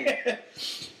 Exactly.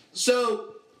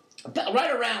 So,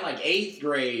 right around 8th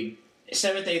grade,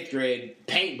 7th, 8th grade,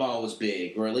 paintball was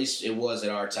big, or at least it was at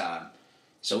our time.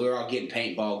 So we were all getting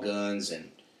paintball guns,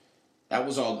 and that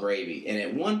was all gravy. And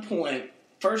at one point,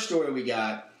 first story we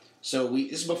got. So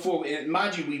this is before,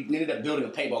 mind you, we ended up building a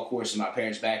paintball course in my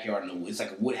parents' backyard. It's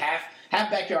like a wood, half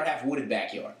backyard, half wooded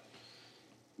backyard.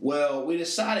 Well, we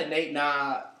decided, Nate and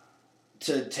I,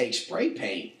 to take spray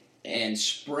paint and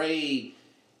spray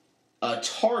a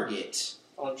target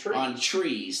on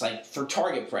trees, for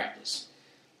target practice.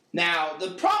 Now,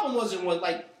 the problem wasn't with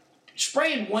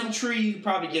spraying one tree you could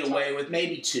probably get away with,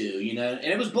 maybe 2, and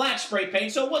it was black spray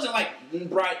paint, so it wasn't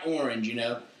bright orange,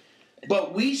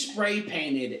 But we spray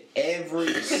painted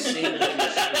every single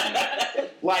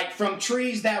tree. From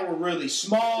trees that were really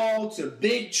small to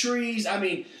big trees. I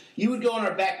mean, you would go on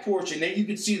our back porch and then you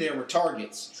could see there were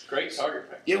targets. It's a great target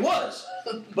practice. It was.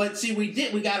 But see,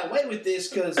 we got away with this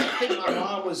because I think my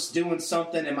mom was doing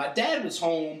something and my dad was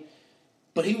home,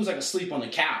 but he was asleep on the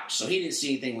couch, so he didn't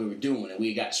see anything we were doing. And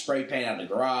we got spray paint out of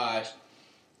the garage.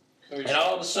 We were And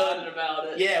all of a sudden, about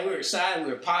it. Yeah, we were excited.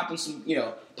 We were popping some,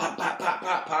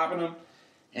 popping them.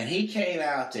 And he came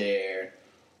out there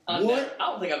I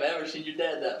don't think I've ever seen your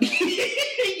dad that much.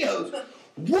 He goes,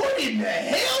 what in the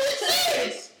hell is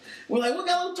this? We're like, we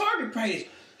got a little target practice.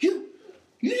 You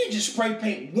didn't just spray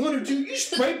paint one or two. You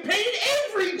spray painted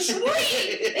every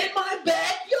tree in my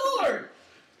backyard.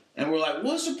 And we're like,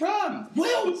 what's the problem?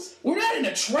 Well, we're not in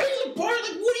a trailer park.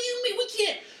 Like, what do you mean?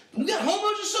 We got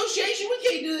homeowners association. We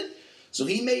can't do it. So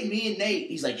he made me and Nate.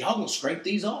 He's like, y'all gonna scrape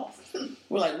these off.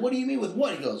 We're like, what do you mean with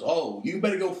what? He goes, oh, you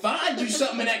better go find you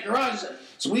something in that garage.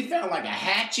 So we found like a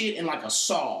hatchet and like a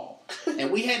saw.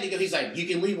 And we had to go, he's like, you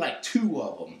can leave like 2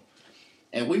 of them.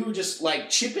 And we were just like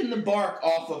chipping the bark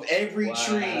off of every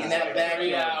tree in that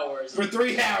backyard. For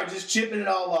 3 hours, just chipping it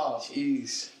all off.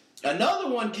 Jeez. Another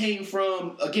one came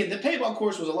from, again, the paintball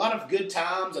course was a lot of good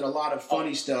times and a lot of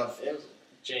funny stuff. It was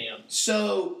jam.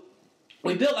 So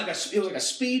we built it was like a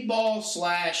speedball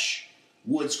 /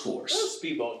 woods course. It was a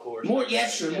speedball course. More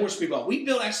speedball. We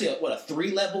built actually a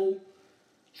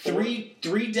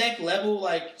 3-deck level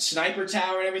like sniper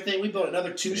tower and everything. We built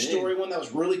another 2-story one that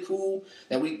was really cool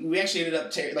that we actually ended up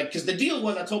tearing, because the deal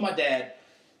was I told my dad,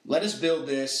 let us build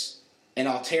this and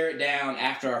I'll tear it down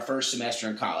after our first semester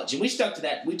in college. And we stuck to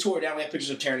that. We tore it down. We had pictures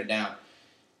of tearing it down.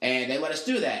 And they let us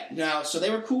do that. Now, so they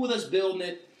were cool with us building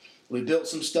it. We built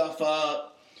some stuff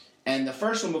up. And the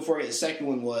first one before the second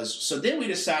one was, so then we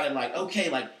decided like, okay,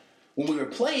 like when we were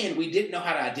playing, we didn't know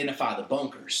how to identify the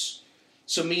bunkers.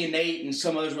 So me and Nate and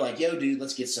some others were like, yo, dude,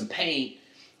 let's get some paint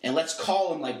and let's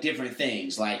call them like different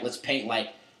things. Like let's paint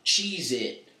like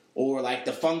Cheez-It or like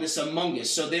the Fungus Among Us.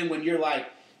 So then when you're like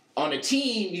on a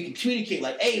team, you can communicate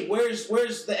like, hey, where's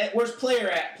player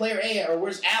at? Player A at? Or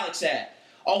where's Alex at?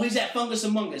 Oh, he's at Fungus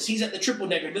Among Us. He's at the triple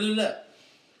decker. Da da da.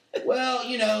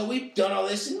 Well, we've done all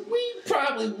this, and we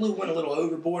probably went a little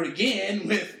overboard again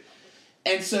with.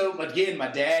 And so, again, my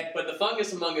dad... But the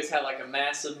Fungus Among Us had like a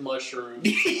massive mushroom.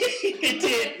 It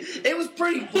did. It was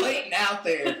pretty blatant out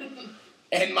there.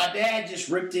 And my dad just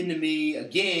ripped into me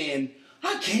again.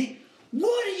 I can't...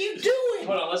 What are you doing?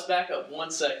 Hold on, let's back up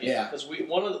 1 second. Yeah. Because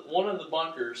one of the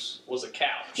bunkers was a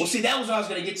couch. Well, see, that was what I was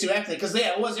going to get to, actually. Because,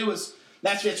 yeah, it was...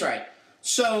 That's right.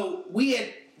 So,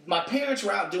 my parents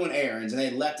were out doing errands, and they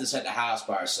left us at the house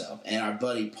by ourselves. And our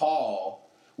buddy Paul,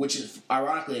 which is,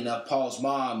 ironically enough, Paul's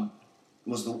mom...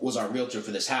 was our realtor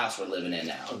for this house we're living in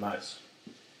now. Oh, nice.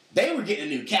 They were getting a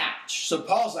new couch. So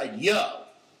Paul's like, yo,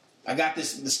 I got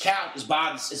this couch. It's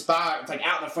like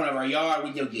out in the front of our yard.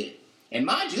 We go get it. And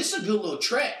mind you, this is a good little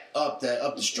trek up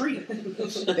the street.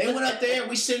 They went up there.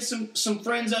 We sent some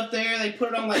friends up there. They put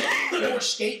it on like 4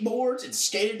 skateboards and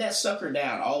skated that sucker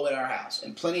down all the way to our house.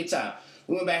 And plenty of time.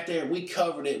 We went back there. We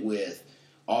covered it with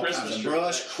all kinds of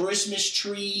brush, Christmas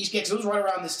trees. Yeah, because it was right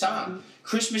around this time. Mm-hmm.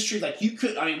 Christmas trees, like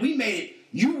we made it,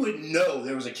 you wouldn't know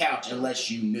there was a couch unless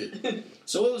you knew.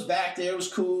 So it was back there, it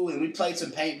was cool, and we played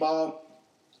some paintball,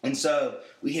 and so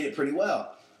we hit it pretty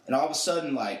well. And all of a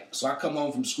sudden, so I come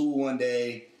home from school one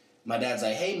day, my dad's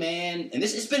like, hey man, and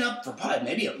it's been up for probably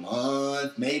maybe a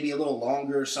month, maybe a little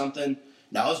longer or something.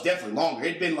 No, it was definitely longer.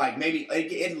 It'd been like maybe,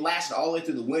 it lasted all the way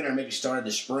through the winter, maybe started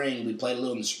the spring, we played a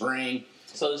little in the spring.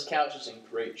 So this couch is in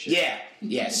great shape.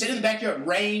 Yeah. Sit in the backyard,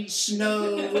 rain,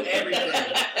 snow, everything.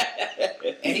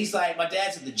 And he's like, my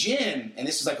dad's at the gym, and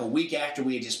this is like a week after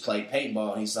we had just played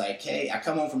paintball, and he's like, hey, I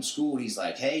come home from school, and he's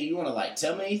like, hey, you want to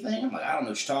tell me anything? I'm like, I don't know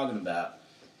what you're talking about.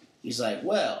 He's like,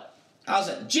 well, I was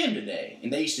at the gym today,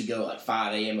 and they used to go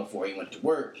 5 a.m. before he went to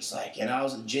work. He's like, and I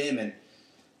was at the gym, and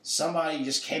somebody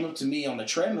just came up to me on the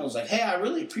treadmill and was like, hey, I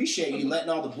really appreciate you letting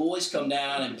all the boys come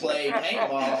down and play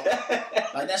paintball.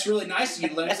 That's really nice of you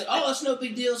to let me. I said, oh, it's no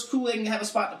big deal. It's cool. They can have a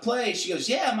spot to play. She goes,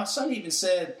 yeah, my son even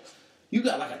said, you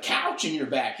got a couch in your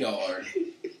backyard.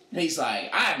 And he's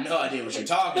like, I have no idea what you're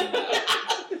talking about.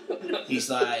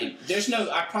 He's like,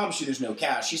 I promise you there's no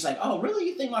couch. She's like, oh, really?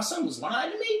 You think my son was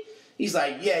lying to me? He's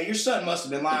like, yeah, your son must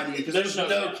have been lying to you because there's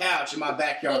no couch in my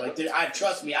backyard.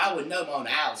 Trust me, I would know my own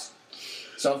house.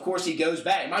 So, of course, he goes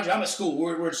back. Mind you, I'm at school.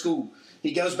 We're at school.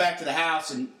 He goes back to the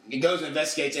house, and he goes and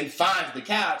investigates and finds the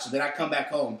couch. And then I come back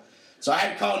home. So I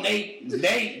had to call Nate.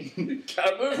 Nate, we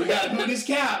got to move this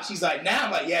couch. He's like, now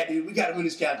I'm like, yeah, dude, we got to move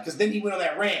this couch. Because then he went on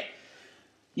that rant.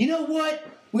 You know what?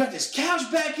 We got this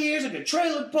couch back here. It's like a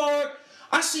trailer park.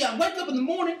 I wake up in the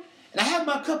morning, and I have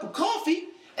my cup of coffee.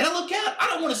 And I look out, I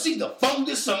don't want to see the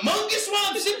Fungus Among Us while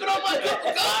I'm sipping on my cup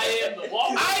of coffee. I am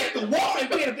the walrus.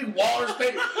 We had a big walrus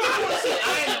painted. I want to see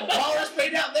I am the walrus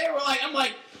painted out there. I'm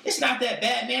like, it's not that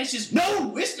bad, man. It's just,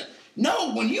 it's not.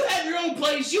 No, when you have your own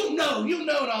place, you'll know and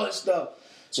all this stuff.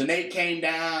 So Nate came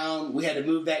down. We had to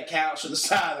move that couch to the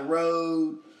side of the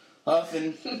road.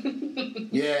 huffing.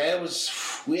 Yeah, it was.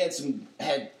 We had some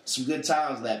good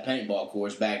times at that paintball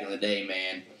course back in the day,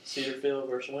 man. Cedarfield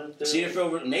versus Winfield.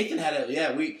 Cedarfield. Nathan had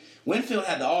Winfield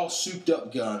had the all souped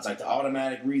up guns, like the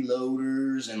automatic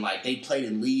reloaders, and like they played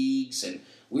in leagues, and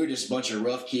we were just a bunch of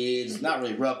rough kids. Not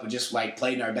really rough, but just like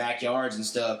played in our backyards and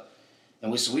stuff.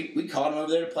 And we called him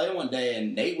over there to play one day,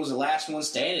 and Nate was the last one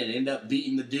standing. And ended up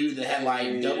beating the dude that had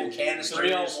like double canisters.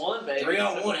 3-on-1, baby.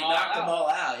 3-on-1, he knocked them all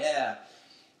out. Yeah.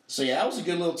 So yeah, that was a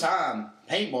good little time.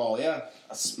 Paintball, yeah.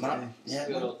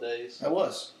 Good old days. That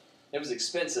was. It was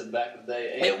expensive back in the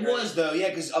day. It was though, yeah,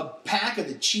 because a pack of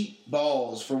the cheap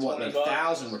balls for what, like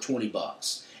 1,000 were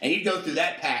 $20, and you'd go through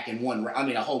that pack in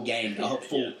a whole game,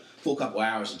 full couple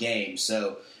hours a game.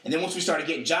 So, and then once we started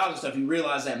getting jobs and stuff, you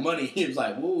realized that money. He was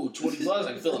like, "Whoa, $20!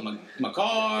 I can fill up my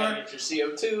car. Get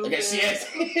your CO2. Okay, CS.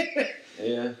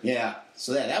 Yeah. Yeah.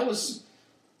 So that was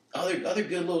other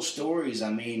good little stories. I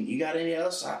mean, you got any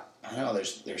else? I know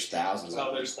there's thousands.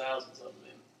 Oh, there's thousands of them.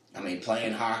 I mean,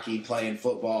 playing hockey, playing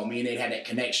football. Me and Nate had that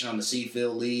connection on the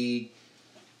Seafield League.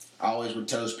 I always would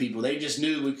toast people. They just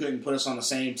knew we couldn't put us on the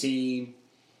same team.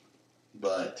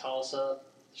 But toss up.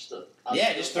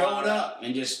 Just throw it up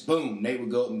and just boom, Nate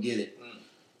would go up and get it.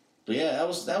 But yeah,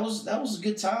 that was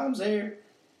good times there.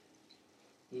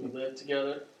 We lived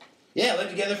together. Yeah,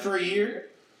 lived together for a year.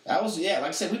 That was like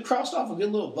I said, we crossed off a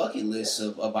good little bucket list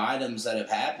of items that have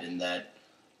happened that.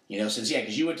 Because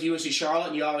you went to UNC Charlotte,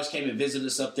 and you always came and visited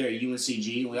us up there at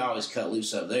UNCG, and we always cut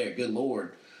loose up there. Good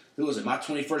Lord. Who was it? My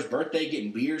 21st birthday,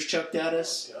 getting beers chucked at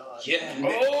us? Oh, God. Yeah.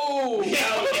 Oh!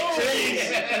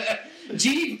 Yeah.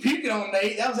 G puking on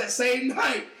Nate. That was that same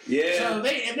night. Yeah. So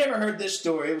they've never heard this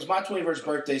story. It was my 21st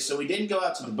birthday, so we didn't go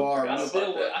out to the bar.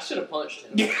 I should have punched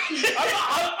him.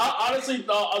 I honestly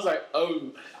thought, I was like,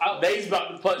 oh, Nate's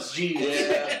about to punch G.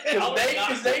 Yeah.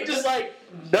 Because Nate just like,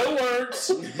 no words.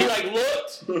 He like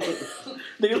looked.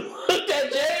 Then he looked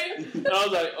at Jay, and I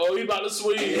was like, oh, he about to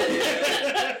swing.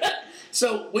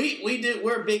 So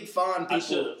we're big fond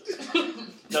people.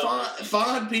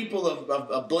 Fond people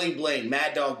of bling bling,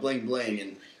 Mad Dog bling bling,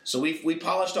 and so we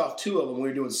polished off 2 of them. We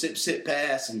were doing sip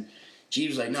pass, and Jeebs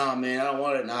was like, "Nah, man, I don't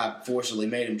want it." And I forcibly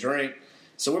made him drink.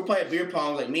 So we're playing beer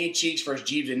pong, like me and Cheeks versus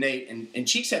Jeebs and Nate, and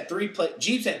Cheeks had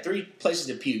Jeebs had 3 places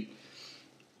to puke.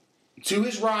 To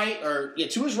his right where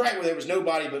there was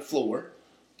nobody but floor.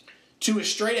 To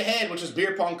his straight ahead, which was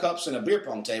beer pong cups and a beer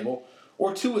pong table,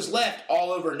 or to his left,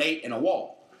 all over Nate and a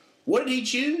wall. What did he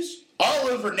choose? All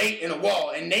over Nate and a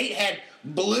wall, and Nate had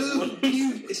blue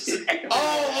pukes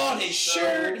all on his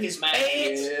shirt, his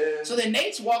pants. Yeah. So then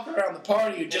Nate's walking around the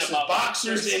party with just his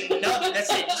boxers and nothing.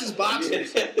 That's it, just his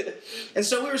boxers. And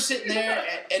so we were sitting there,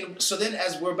 and so then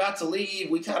as we're about to leave,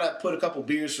 we kind of put a couple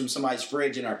beers from somebody's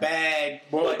fridge in our bag.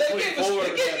 Well, they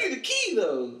gave you the key,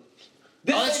 though.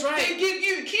 That's right. They give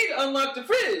you the key to unlock the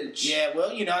fridge. Yeah,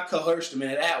 well, I coerced him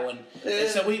into that one. Yeah. And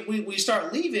so we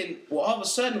start leaving. Well, all of a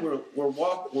sudden we're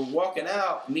walking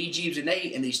out. Me, Jeebs, and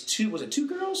Nate, and these 2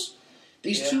 girls?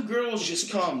 These 2 girls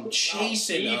just come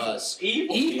chasing us.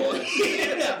 Evil.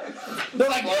 Yeah. They're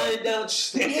like flying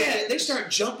downstairs. Yeah, they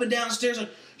start jumping downstairs like,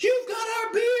 "You've got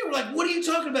our beer." We're like, "What are you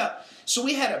talking about?" So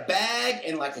we had a bag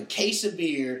and like a case of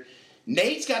beer.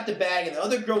 Nate's got the bag, and the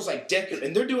other girl's like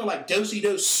and they're doing like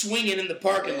do-si-do swinging in the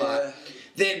parking lot.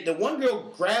 Then the one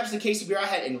girl grabs the case of beer I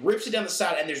had and rips it down the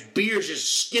side, and there's beers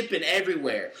just skipping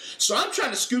everywhere. So I'm trying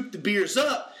to scoop the beers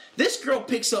up. This girl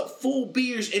picks up full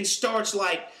beers and starts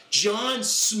like John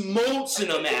Smoltzing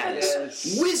them at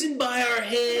us, whizzing by our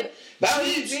head.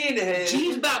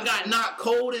 Jeebs about got knocked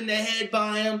cold in the head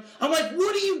by him. I'm like,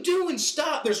 "What are you doing?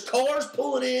 Stop!" There's cars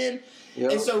pulling in,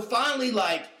 and so finally,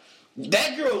 like.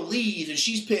 That girl leaves and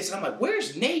she's pissed. And I'm like,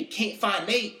 "Where's Nate?" Can't find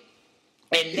Nate.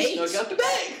 And Nate's got the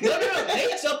bag. No.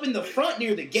 Nate's up in the front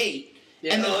near the gate,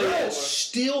 and the girl's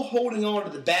still holding on to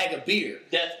the bag of beer.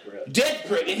 Death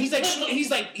grip. And he's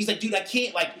like, "Dude, I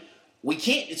can't we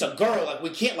can't. It's a girl. Like we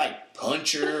can't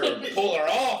punch her or pull her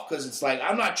off because it's like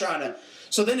I'm not trying to."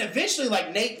 So then eventually,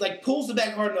 Nate pulls the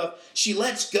bag hard enough. She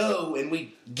lets go, and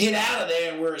we get out of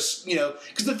there. And we're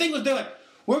because the thing was they're like,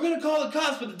 "We're going to call the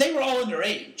cops," but they were all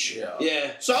underage.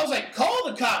 Yeah. So I was like, "Call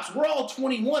the cops. We're all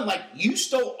 21. Like, you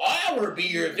stole our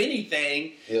beer, if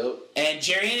anything." Yep. And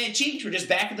Jerry and Cheeks were just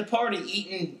back at the party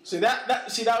eating. That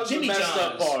was Jimmy the messed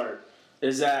up part.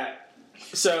 Is that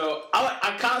so?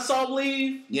 I kind of saw him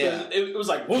leave. Yeah. It was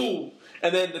like woo,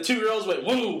 and then the 2 girls went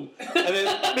woo, and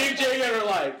then me and Jerry were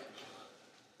like,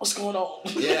 "What's going on?"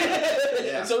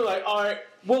 Yeah. And so we're like, "All right,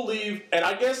 we'll leave." And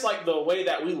I guess the way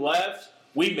that we left.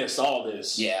 We missed all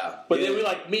this. Yeah. But then we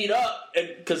meet up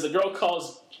because the girl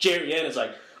calls Jerry in and is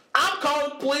like, "I'm calling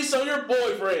the police on your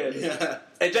boyfriend." Yeah.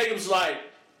 And Jacob's like,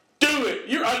 "Dude, do it.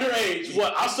 You're underage.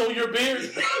 What? I stole your beard.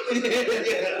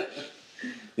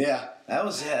 Yeah, that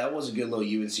was a good little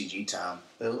UNCG time.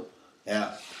 Well,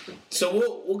 Yeah.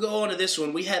 So we'll go on to this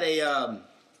one. We had a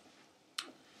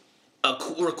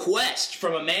request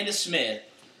from Amanda Smith.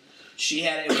 She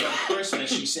had it on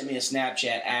Christmas. She sent me a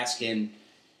Snapchat asking.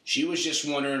 She was just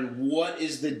wondering what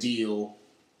is the deal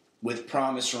with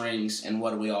promise rings and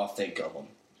what do we all think of them.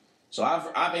 So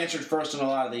I've answered first on a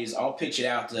lot of these. I'll pitch it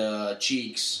out to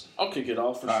Cheeks. I'll kick it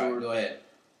off for All sure. right, go ahead.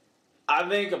 I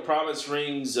think a promise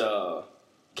ring's a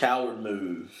coward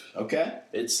move. Okay.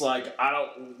 It's like I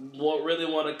don't really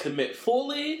want to commit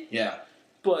fully, Yeah.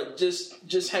 but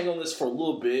just hang on this for a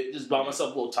little bit. Just buy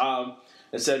myself a little time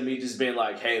instead of me just being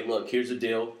like, hey, look, here's the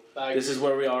deal. This is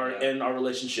where we are in our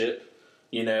relationship.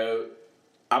 You know,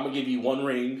 I'm gonna give you one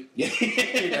ring. Yeah.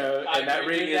 You know, and that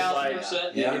ring is like,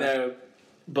 Yeah. you know,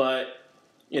 but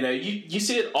you know, you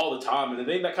see it all the time, and the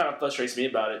thing that kind of frustrates me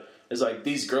about it is like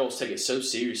these girls take it so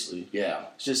seriously. Yeah.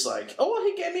 It's just like, oh, well,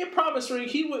 he gave me a promise ring.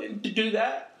 He wouldn't do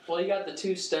that. Well, you got the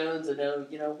two stones and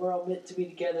you know, we're all meant to be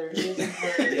together. It isn't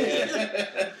her.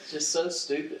 It's just so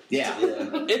stupid. Yeah.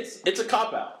 It's a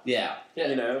cop out. Yeah. Yeah.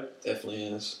 You know, definitely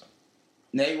is.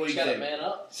 Nate, what do You you got to think? man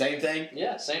up. Same thing?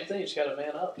 Yeah, same thing. You just got to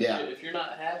man up. Yeah. If you're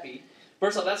not happy,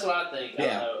 first off, that's what I think. I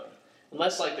Yeah. don't know.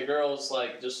 Unless like the girl's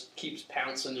like just keeps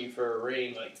pouncing you for a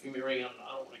ring, like give me a ring. I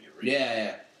don't want to get a ring.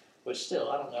 Yeah. Which still,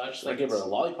 I don't know. I just I think give her a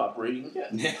it's- lollipop ring. Yeah.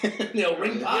 No,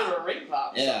 ring Give pop. her a ring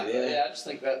pop. Yeah. Yeah. I just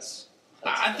think that's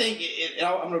I think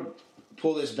I'm going to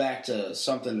pull this back to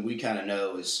something we kind of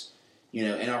know is, you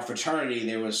know, in our fraternity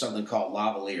there was something called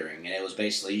lavaliering, and it was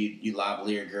basically you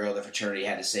lavalier a girl, the fraternity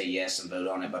had to say yes and vote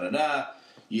on it, da-da-da.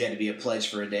 You had to be a pledge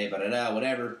for a day, da-da-da,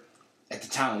 whatever, at the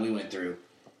time we went through.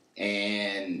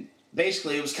 And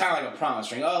basically it was kind of like a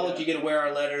promise ring. Oh, look, you get to wear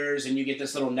our letters, and you get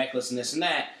this little necklace and this and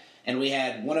that. And we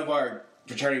had one of our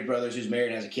fraternity brothers who's married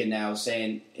and has a kid now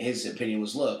saying his opinion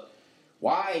was, look,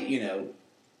 why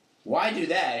do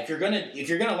that? If you're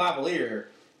gonna lavalier,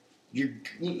 you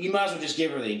might as well just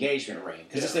give her the engagement ring,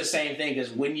 because it's the same thing.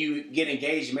 Because when you get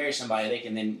engaged and marry somebody, they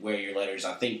can then wear your letters.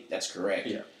 I think that's correct.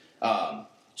 Yeah.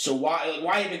 So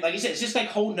why even, like you said, it's just like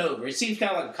holding over. It seems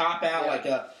kind of like a cop out.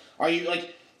 Yeah. Are you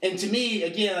like? And to me,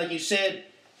 again, like you said,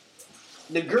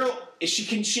 the girl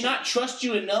can she not trust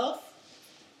you enough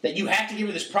that you have to give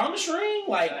her this promise ring?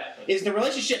 Like, is the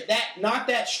relationship not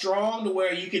that strong to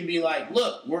where you can be like,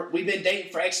 look, we've been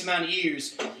dating for X amount of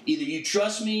years. Either you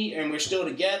trust me and we're still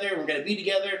together, we're going to be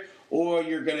together, or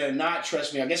you're going to not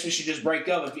trust me. I guess we should just break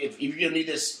up if you're going to need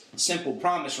this simple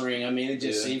promise ring. I mean, it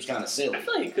just seems kind of silly. I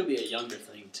feel like it could be a younger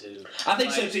thing too. I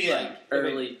think so too, yeah. Like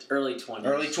early 20s.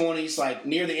 Early 20s, like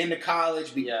near the end of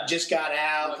college, just got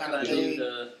out, kind of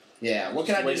thing. Yeah, what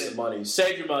can I do? Waste of money.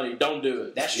 Save your money. Don't do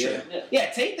it. That's true.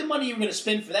 Yeah, take the money you're going to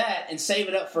spend for that and save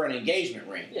it up for an engagement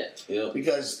ring. Yeah.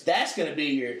 Because that's going to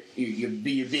be your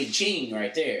big ching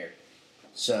right there.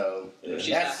 So If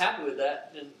she's not happy with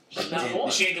that, then she's not the one.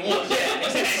 She ain't the one.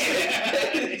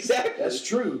 Yeah, exactly. That's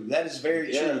true. That is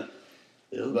very true.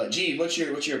 Yeah. But G, what's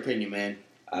your opinion, man?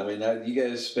 I mean, you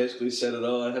guys basically said it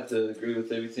all. I have to agree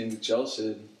with everything that y'all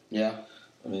said. Yeah.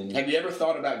 I mean, Have you ever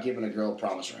thought about giving a girl a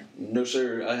promise ring? no,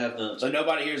 sir, I have not. So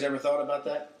nobody here has ever thought about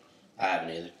that? I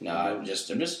haven't either. No, I'm just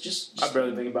I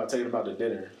barely think about taking them out to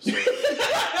dinner. So.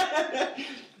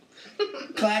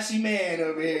 Classy man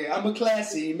over here. I'm a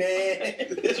classy man.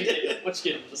 What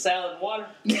you get? The salad and water?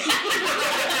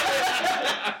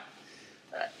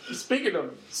 Speaking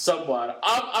of somewhat,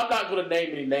 I'm not going to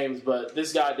name any names, but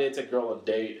this guy did take a girl on a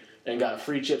date and got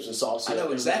free chips and salsa. I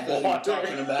know exactly what you're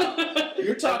talking about.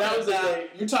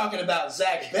 You're talking about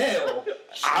Zach Bell.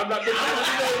 I'm not going to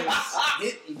name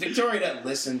names. Victoria doesn't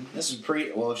listen. This is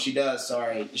well, if she does,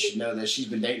 sorry, you should know that she's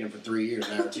been dating him for 3 years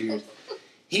now, or 2 years.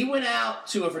 He went out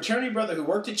to a fraternity brother who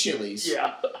worked at Chili's.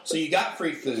 Yeah. So you got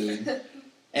free food,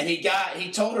 and he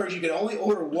told her you could only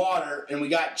order water, and we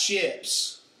got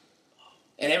chips,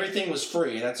 and everything was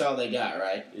free, and that's all they got,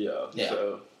 right? Yeah. Yeah.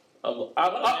 So I'm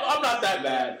not that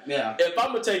bad. Yeah. If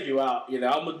I'm gonna take you out, I'm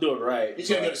gonna do it right. He's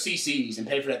gonna go to CC's and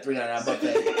pay for that $3.99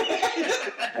 buffet.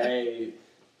 Hey,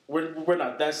 we're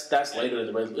not. That's later in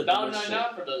the relationship.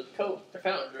 $1.99 for the Coke, the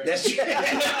fountain drink. That's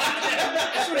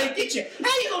where they get you.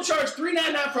 How you gonna charge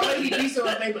 $3.99 for all you eat so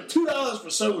I pay but $2 for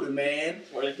soda, man?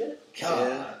 Where they get it? God,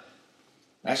 Yeah.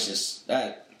 that's just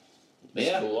that. But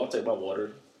yeah. Cool. I'll take my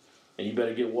water, and you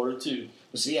better get water too.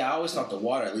 But see, I always thought the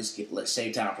water at least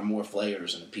save time for more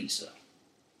flavors in the pizza.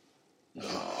 That's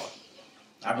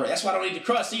why I don't eat the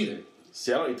crust either.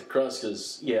 See, I don't eat the crust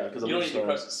because I'm You don't just eat the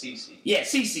crust at CC. Yeah,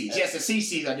 CC's. Yes, the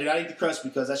CC's. I do not eat the crust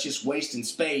because that's just wasting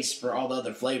space for all the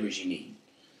other flavors you need.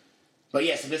 But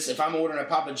yes, if I'm ordering a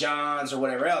Papa John's or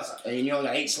whatever else, and you only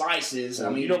got 8 slices,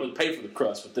 Well, you don't pay for the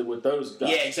crust with those guys.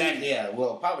 Yeah, exactly. Yeah.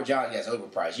 Well, Papa John's is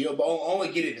overpriced. You only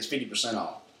get it as 50%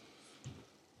 off.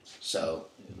 So,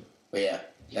 but yeah,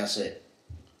 that's it.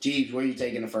 Jeebs, where are you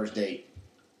taking the first date?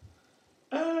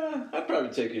 I'd probably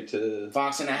take her to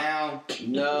Fox and the Hound.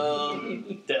 No,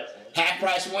 Definitely. Half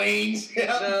price wings.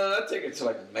 no, I'd take her to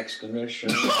like a Mexican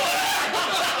restaurant.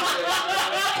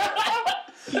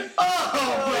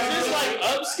 Oh, is this like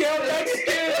upscale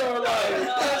Mexican or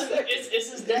like? It's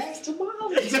his dad's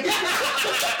tamales.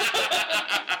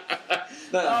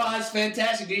 Oh, that's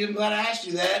fantastic, dude. I'm glad I asked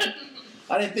you that.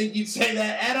 I didn't think you'd say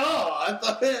that at all. I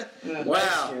thought,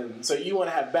 wow. Mexican. So you want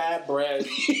to have bad bread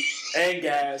and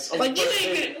gas? Like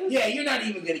you're not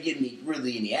even gonna get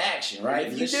any action, right?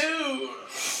 If you do,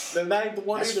 then that ain't the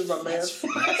one either, my man. That's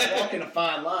walking a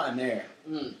fine line there,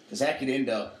 because that could end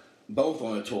up both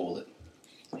on the toilet.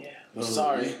 Yeah. I'm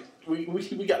sorry. We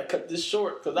got to cut this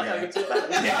short because I got to get to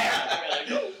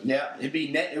that. Yeah, it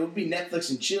would be Netflix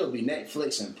and chill. It'd be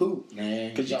Netflix and poop,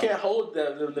 man. Because you can't hold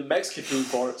the Mexican food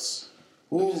parts.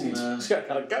 Ooh, It's got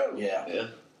to go. yeah.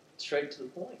 Straight to the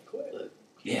point, quick.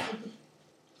 Yeah.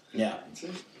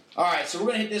 All right, so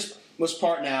we're gonna hit this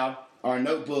part now. Our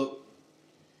notebook.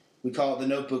 We call it the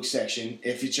notebook section.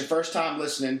 If it's your first time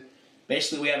listening,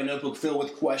 basically we have a notebook filled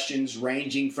with questions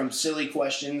ranging from silly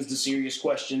questions to serious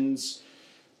questions.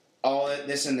 All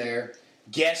this in there.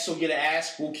 Guests will get to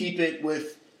ask. We'll keep it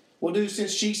with. We'll do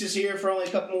since Cheeks is here for only a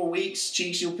couple more weeks.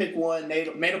 Cheeks, you'll pick one.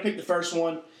 Nate will pick the first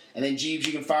one. And then Jeebs,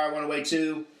 you can fire one away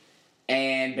too.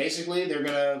 And basically, they're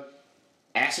going to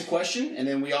ask a question, and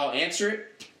then we all answer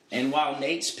it. And while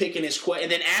Nate's picking his question,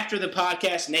 and then after the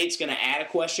podcast, Nate's going to add a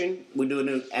question. We do a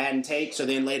new add and take. So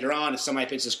then later on, if somebody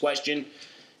picks his question,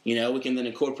 we can then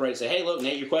incorporate and say, hey, look,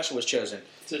 Nate, your question was chosen.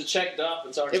 So it's checked off.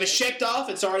 If it's checked off,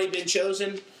 it's already been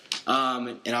chosen.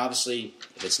 And obviously,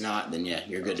 if it's not, then yeah,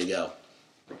 you're good to go.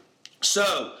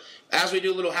 So, as we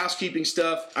do a little housekeeping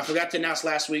stuff, I forgot to announce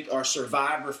last week our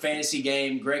Survivor fantasy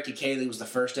game. Greg Kaylee was the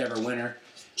first ever winner.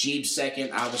 Jeebs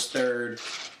second, I was third,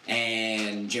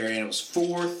 and Jerry Ann was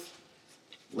fourth.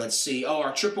 Let's see. Oh,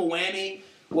 our triple whammy.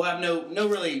 We'll have no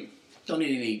really. Don't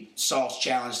need any sauce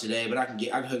challenge today, but I can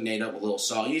hook Nate up with a little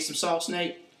sauce. You need some sauce,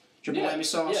 Nate? Triple whammy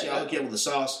sauce. Yeah, I'll hook you up with the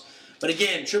sauce. But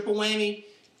again, triple whammy.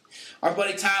 Our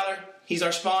buddy Tyler, he's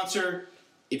our sponsor.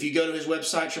 If you go to his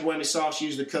website, Triple Whammy Sauce,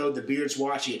 use the code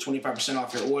TheBeardsWatch, you get 25%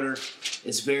 off your order.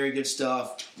 It's very good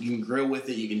stuff. You can grill with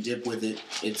it. You can dip with it.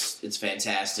 It's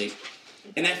fantastic.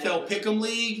 NFL Pick'em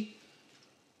League,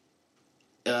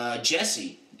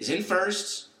 Jesse is in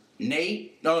first.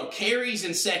 Carey's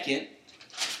in second.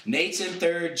 Nate's in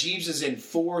third. Jeebs is in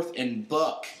fourth. And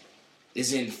Buck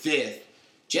is in fifth.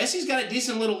 Jesse's got a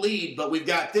decent little lead, but we've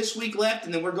got this week left,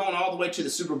 and then we're going all the way to the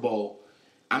Super Bowl.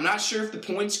 I'm not sure if the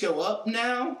points go up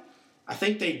now. I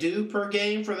think they do per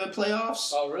game for the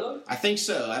playoffs. Oh, really? I think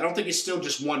so. I don't think it's still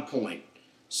just 1 point.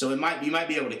 So you might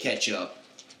be able to catch up.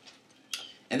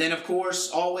 And then, of course,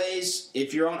 always,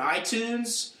 if you're on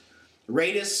iTunes,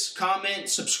 rate us, comment,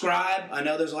 subscribe. I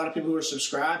know there's a lot of people who are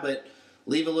subscribed, but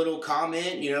leave a little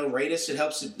comment. Rate us. It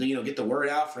helps get the word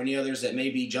out for any others that may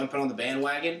be jumping on the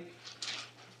bandwagon.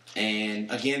 And,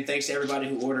 again, thanks to everybody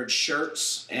who ordered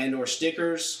shirts and or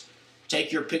stickers.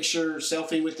 Take your picture,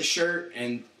 selfie with the shirt,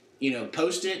 and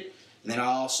post it. And then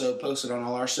I'll also post it on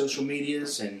all our social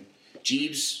medias. And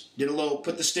Jeebs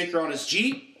put the sticker on his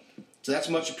Jeep, so that's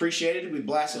much appreciated. We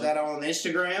blasted that on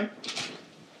Instagram.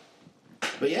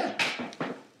 But yeah,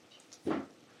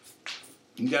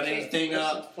 you got anything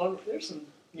up? There's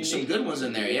some good ones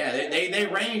in there. Yeah, they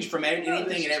range from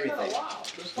anything and everything.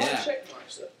 Yeah.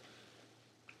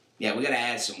 Yeah, we got to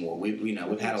add some more. We've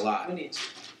had a lot. We need some.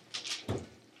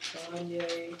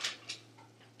 Kanye.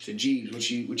 So,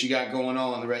 Jeebs, what you got going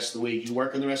on the rest of the week? You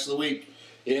working the rest of the week?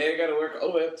 Yeah, I got to work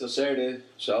all the way up till Saturday,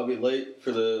 so I'll be late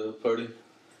for the party.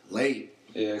 Late?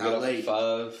 Yeah, How get up late? at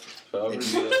 5. So I'll be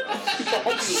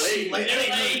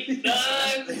late.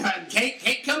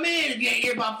 Can't come in if you ain't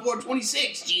here by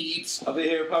 4:26, Jeebs. I'll be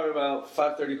here probably about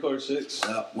 5:30,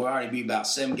 6:15. We'll already be about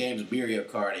 7 games of beer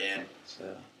card in.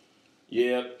 So.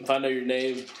 Yeah, if I know your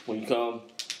name when you come,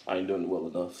 I ain't doing it well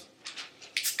enough.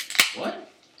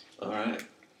 What? All right.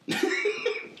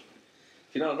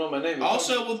 If you don't know my name,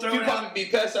 also we'll throw it you'll out. probably be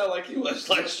passed out like you was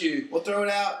last year. We'll throw it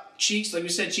out. Cheeks, like we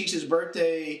said, Cheeks'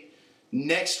 birthday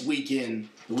next weekend,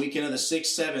 the weekend of the 6th,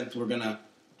 7th.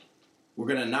 We're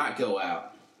gonna not go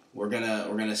out. We're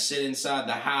gonna sit inside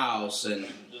the house and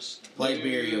just play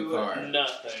beer card.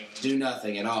 Nothing. Do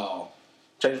nothing at all.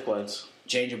 Change of plans.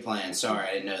 Change of plans. Sorry,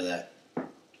 I didn't know that.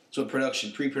 That's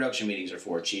what pre-production meetings are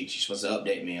for, Cheeks. You're supposed to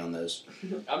update me on those.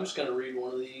 I'm just going to read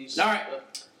one of these. All right.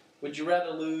 Would you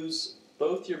rather lose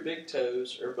both your big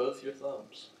toes or both your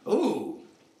thumbs? Ooh.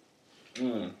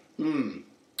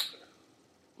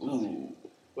 Ooh.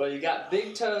 Well, you got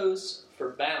big toes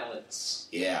for balance,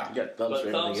 Yeah. You got thumbs but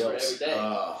for thumbs everything for else. every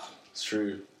day. It's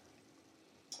true.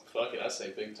 Fuck it, I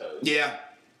say big toes. Yeah.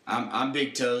 I'm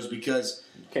big toes because,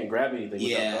 You can't grab anything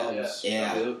Yeah. without thumbs.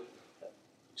 yeah.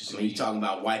 Just I mean, you talking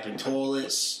about wiping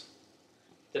toilets.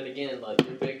 Then again, like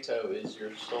your big toe is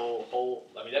your sole whole.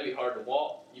 I mean, that'd be hard to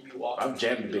walk. You'd be walking. I'm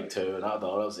jamming a you'd be big toe, and I thought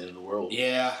that was the end of the world.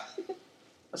 Yeah.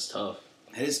 That's tough.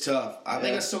 It is tough. I think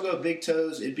Yeah. I still go big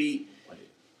toes. It'd be.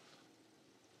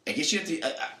 I guess you have to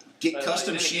get But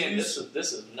custom then again, shoes.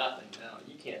 this is nothing now.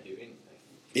 You can't do anything.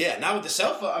 Yeah, not with the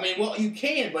cell phone. I mean, well, you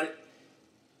can, but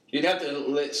You'd have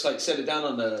to set it down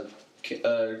on the you'd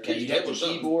have the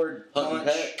keyboard Hunting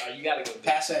punch. pack. You gotta go. Big,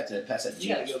 Pass that to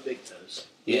you gotta Jeebs. go big toes.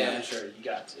 Yeah. I'm sure you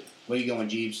got to. Where you going,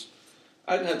 Jeebs?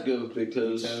 I'd have to go with big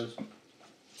toes.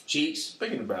 Cheeks?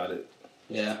 Thinking about it,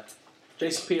 Yeah.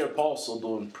 Jason Pierre-Paul's still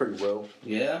doing pretty well.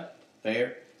 Yeah.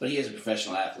 Fair. But he is a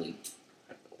professional athlete.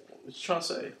 What you trying to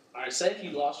say? All right. Say if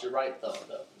you lost your right thumb,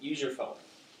 though, use your phone.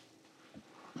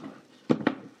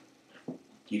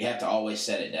 You'd have to always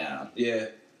set it down. Yeah.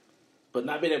 But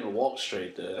not being able to walk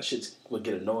straight, though, that shit would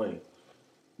get annoying.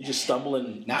 You just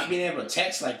stumbling. Not being able to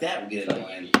text like that would get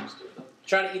annoying.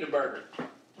 Trying to eat a burger.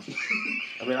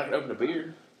 I mean, I can open a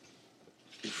beer.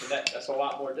 That's a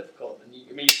lot more difficult than you.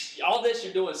 I mean, all this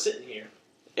you're doing sitting here.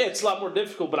 Yeah, it's a lot more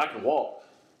difficult, but I can walk.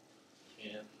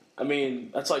 Yeah. I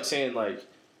mean, that's like saying, like,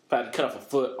 if I had to cut off a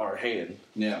foot or a hand,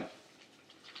 Yeah.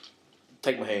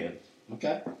 take my hand.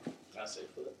 Okay. I say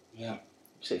foot. Yeah. You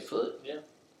say foot? Yeah.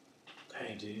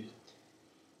 Dang, dude.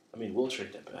 I mean, wheelchair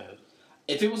ain't that bad.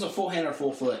 If it was a full hand or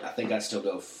full foot, I think I'd still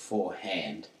go full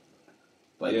hand.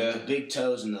 But Yeah. with the big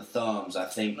toes and the thumbs, I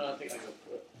think. No, I think I go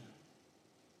foot.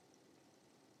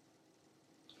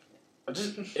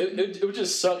 It would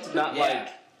just suck to not, like,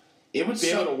 it would be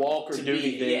able suck to walk or to do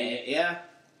be- anything. Yeah.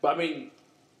 But, I mean,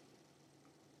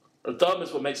 a thumb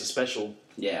is what makes it special,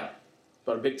 Yeah.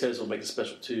 but a big toe is what makes it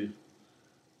special, too.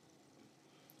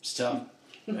 It's tough.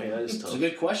 Man, that is It's a tough.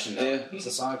 good question, though. Yeah. It's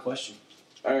a solid question.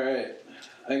 All right,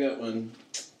 I got one.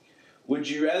 Would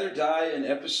you rather die an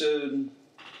episode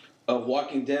of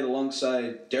Walking Dead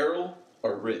alongside Daryl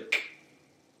or Rick?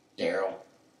 Daryl.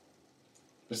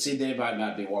 But see, they might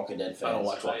not be Walking Dead fans. I don't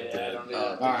watch Walking I Dead. don't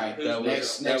know. All right. Who's That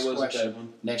next? Next was question. a bad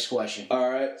one. Next question. All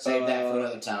right, Save that for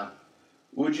another time.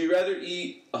 Would you rather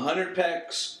eat 100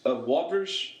 packs of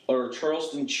Whoppers or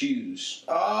Charleston Chews?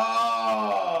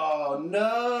 Oh,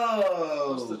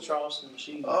 no. What's the Charleston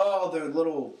cheese? Oh,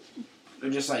 they're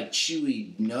just like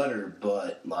chewy nutter,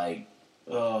 but like,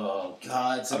 oh,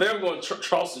 God. It's I think I'm going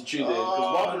Charleston Chew then, because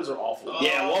Whoppers are awful.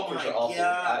 Yeah, Whoppers my are awful.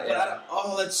 God, but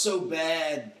Yeah. that's so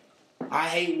bad. I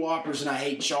hate Whoppers and I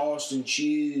hate Charleston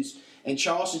Chews. And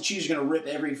Charleston Chews are going to rip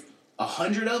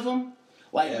 100 of them?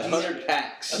 Like, Yeah, these 100 are-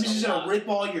 packs. I'm just going to rip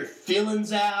all your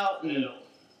fillings out, and Ew.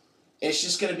 it's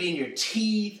just going to be in your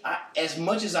teeth. As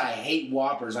much as I hate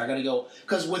Whoppers, I got to go,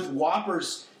 because with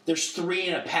Whoppers, there's 3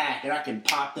 in a pack, and I can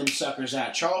pop them suckers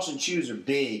out. Charleston Chews are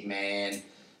big, man.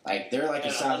 Like, they're like the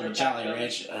And size of a 100 Jolly pack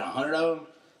Ranch. And 100 of them,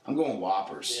 I'm going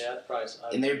Whoppers. Yeah, that's price.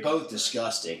 And they're both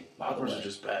disgusting, by the Whoppers way. are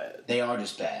just bad. They are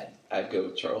just bad. I'd go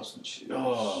with Charleston Chews.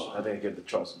 Oh. I think I'd give the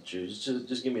Charleston Chews.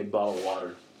 Just give me a bottle of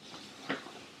water.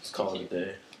 Let's call it a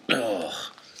day. Oh,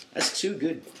 that's two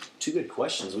good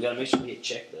questions. We got to make sure we get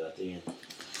checked though at the end.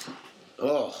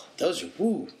 Oh, those are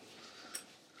woo.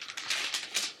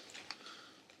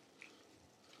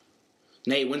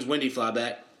 Nate, when's Wendy fly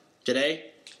back? Today?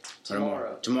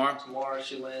 Tomorrow. Tomorrow? Tomorrow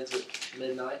she lands at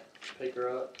midnight. Pick her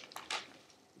up.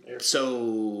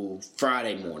 So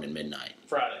Friday morning, midnight.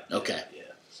 Friday. Okay. Yeah.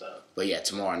 So. But yeah,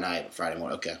 tomorrow night, Friday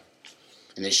morning. Okay.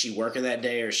 And is she working that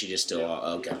day, or is she just still?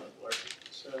 Okay. Working.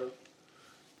 So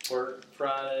work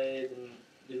Friday, then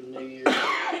do the New Year.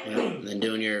 Yeah. And then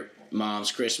doing your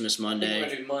mom's Christmas We're Monday.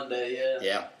 gonna do Monday. Yeah.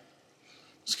 Yeah.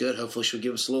 It's good. Hopefully she'll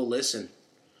give us a little listen.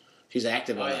 She's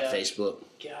active on that Facebook.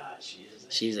 God, she is.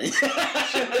 She's I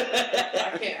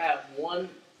can't have one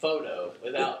photo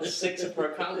without 6 of her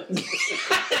comments.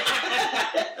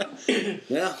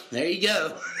 Well, there you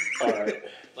go. All right.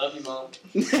 Love you, Mom.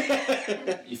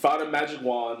 You found a magic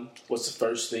wand. What's the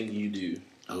first thing you do?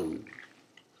 Oh,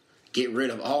 get rid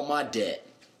of all my debt.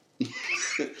 I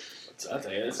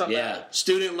tell you, it's not Yeah, bad.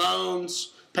 student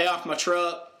loans, pay off my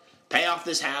truck, pay off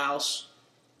this house.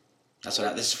 That's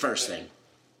the first thing.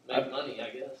 Make money, I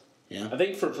guess. Yeah. I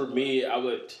think for me, I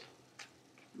would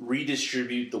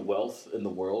redistribute the wealth in the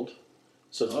world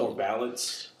so it's more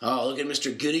balanced. Oh, look at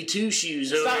Mr. Goody Two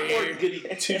Shoes It's over not more here. goody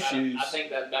two shoes. I think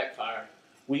that backfired.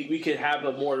 We could have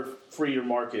a more freer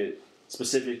market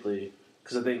specifically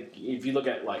because I think if you look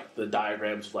at like the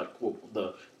diagrams of like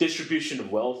the distribution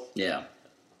of wealth, Yeah.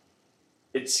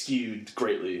 it's skewed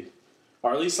greatly,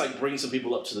 or at least like bring some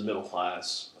people up to the middle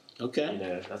class. Okay. You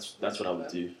know, that's what I would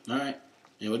do. All right.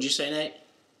 And what'd you say, Nate?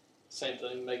 Same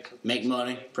thing. Make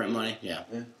money, print money. Yeah.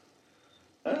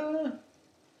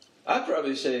 I'd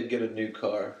probably say get a new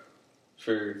car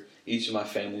for each of my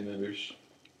family members.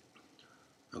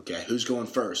 Okay. Who's going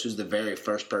first? Who's the very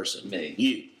first person? Me.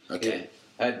 You. Okay.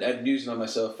 Yeah. I'd use it on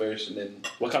myself first, and then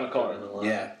What kind of car?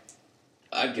 Yeah.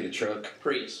 I'd get a truck.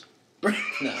 Prius. No,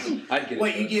 I'd get.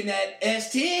 Wait, you getting that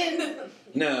S10?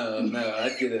 No,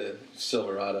 I'd get a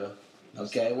Silverado.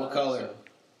 Okay. What color?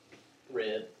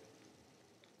 Red.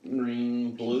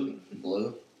 Green, blue.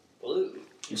 Blue. Blue.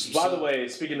 By the way,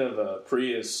 speaking of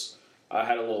Prius, I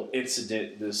had a little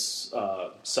incident this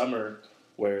summer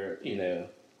where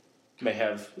may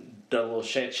have done a little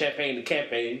champagne to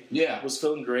campaign. Yeah. Was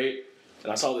feeling great,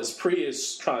 and I saw this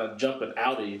Prius trying to jump an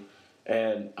Audi,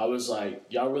 and I was like,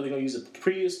 "Y'all really gonna use a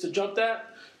Prius to jump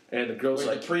that?" And the girl's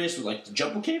like, the Prius with like the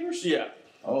jumper capers? "Yeah."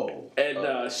 Oh.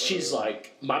 And she's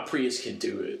like, "My Prius can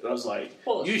do it." And I was like,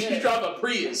 Oh, you shit. drive a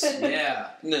Prius?" Yeah.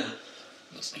 No.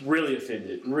 Really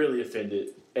offended.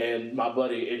 And my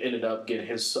buddy it ended up getting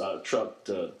his truck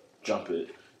to jump it,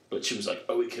 but she was like,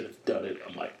 "Oh, we could have done it."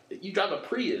 I'm like, "You drive a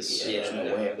Prius?" Yeah.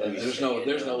 There's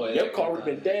no way. Your car would have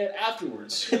been dead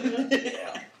afterwards.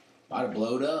 Yeah. Might have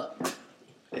blowed up.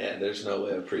 Yeah, there's no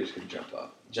way a Prius could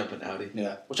jump an Audi.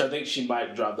 Yeah. Which I think she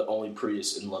might drive the only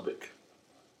Prius in Lubbock.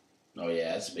 Oh,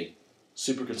 yeah. That's a big.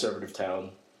 Super conservative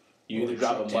town. You Or either a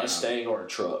drive a truck town. Mustang or a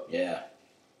truck. Yeah.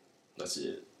 That's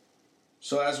it.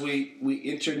 So as we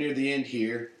enter near the end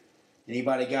here,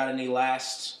 anybody got any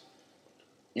last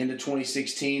into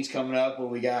 2016's coming up where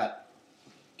we got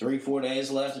 3-4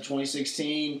 days left of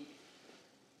 2016?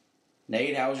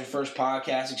 Nate, how was your first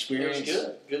podcast It experience? was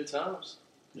good. Good times.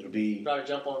 It'll be Probably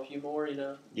jump on a few more,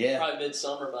 yeah. Probably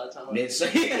midsummer by the time.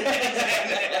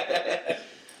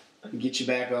 Get you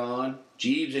back on.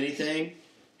 Jeebs, anything?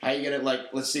 How you gonna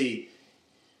let's see.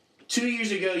 2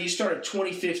 years ago you started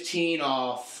 2015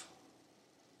 off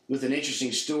with an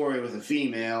interesting story with a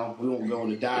female. We won't go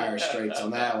into dire straits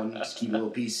on that one. Just keep it a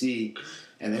little PC.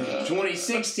 And then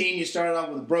 2016 you started off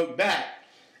with a broke back.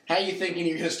 How you thinking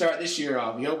you're gonna start this year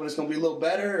off? You hoping it's gonna be a little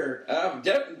better or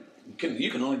You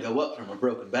can only go up from a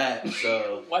broken back,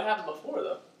 so. What happened before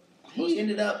though? he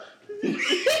ended up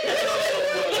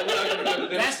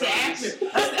That's That's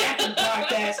the acting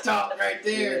podcast talk right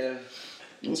there.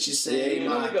 Yeah. Let's just say you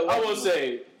can only go I up will from-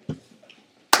 say,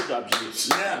 good job, Jeeves.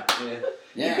 yeah. Yeah.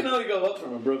 Yeah. You can only go up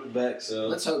from a broken back, so.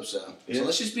 Let's hope so. Yeah. So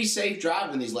let's just be safe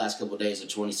driving these last couple of days of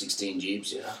 2016,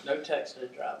 Jeeps. Yeah. No texting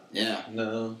and driving. Yeah.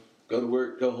 No. Go to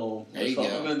work, go home. There you That's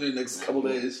go. all I'm going to do the next couple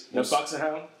days. No Fox and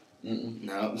Hound? Mm-mm.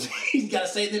 No. You got to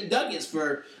save them ducats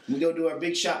for when we go do our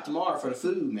big shop tomorrow for the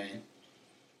food, man.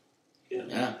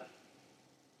 Yeah.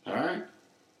 All right.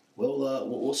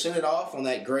 We'll send it off on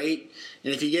that great.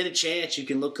 And if you get a chance, you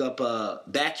can look up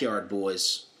Backyard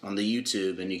Boys on the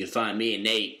YouTube, and you can find me and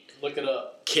Nate Look it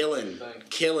up.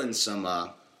 killing some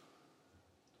So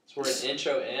we're an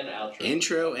intro and outro.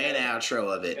 intro and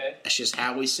outro of it. Okay. That's just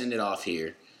how we send it off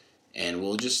here. And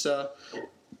we'll just,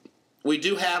 we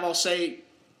do have, I'll say,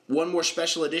 one more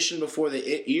special edition before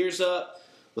the year's up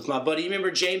with my buddy. You remember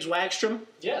James Wagstrom?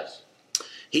 Yes.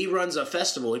 He runs a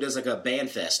festival. He does like a band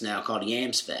fest now called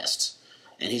Yams Fest.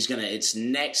 And it's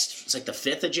like the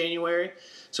 5th of January.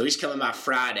 So he's coming by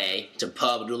Friday to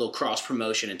pub, do a little cross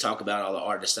promotion and talk about all the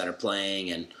artists that are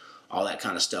playing and all that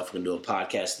kind of stuff. We're going to do a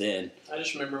podcast then. I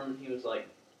just remember when he was like,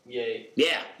 yay.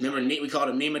 Yeah, remember we called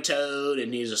him Nematode,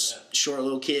 and he was a short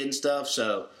little kid and stuff.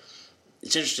 So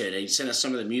it's interesting. He sent us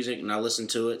some of the music, and I listened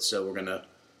to it. So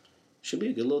should be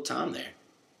a good little time there.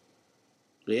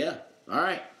 But yeah, all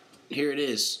right. Here it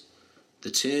is, the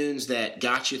tunes that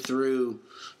got you through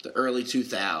the early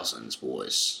 2000s,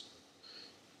 boys.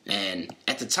 And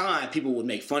at the time, people would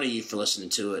make fun of you for listening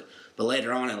to it, but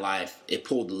later on in life, it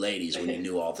pulled the ladies when you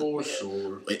knew all the For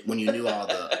sure. when you knew all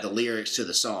the lyrics to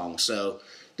the song. So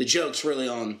the joke's really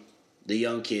on the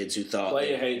young kids who thought,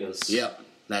 Play your haters. Yep,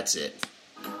 that's it.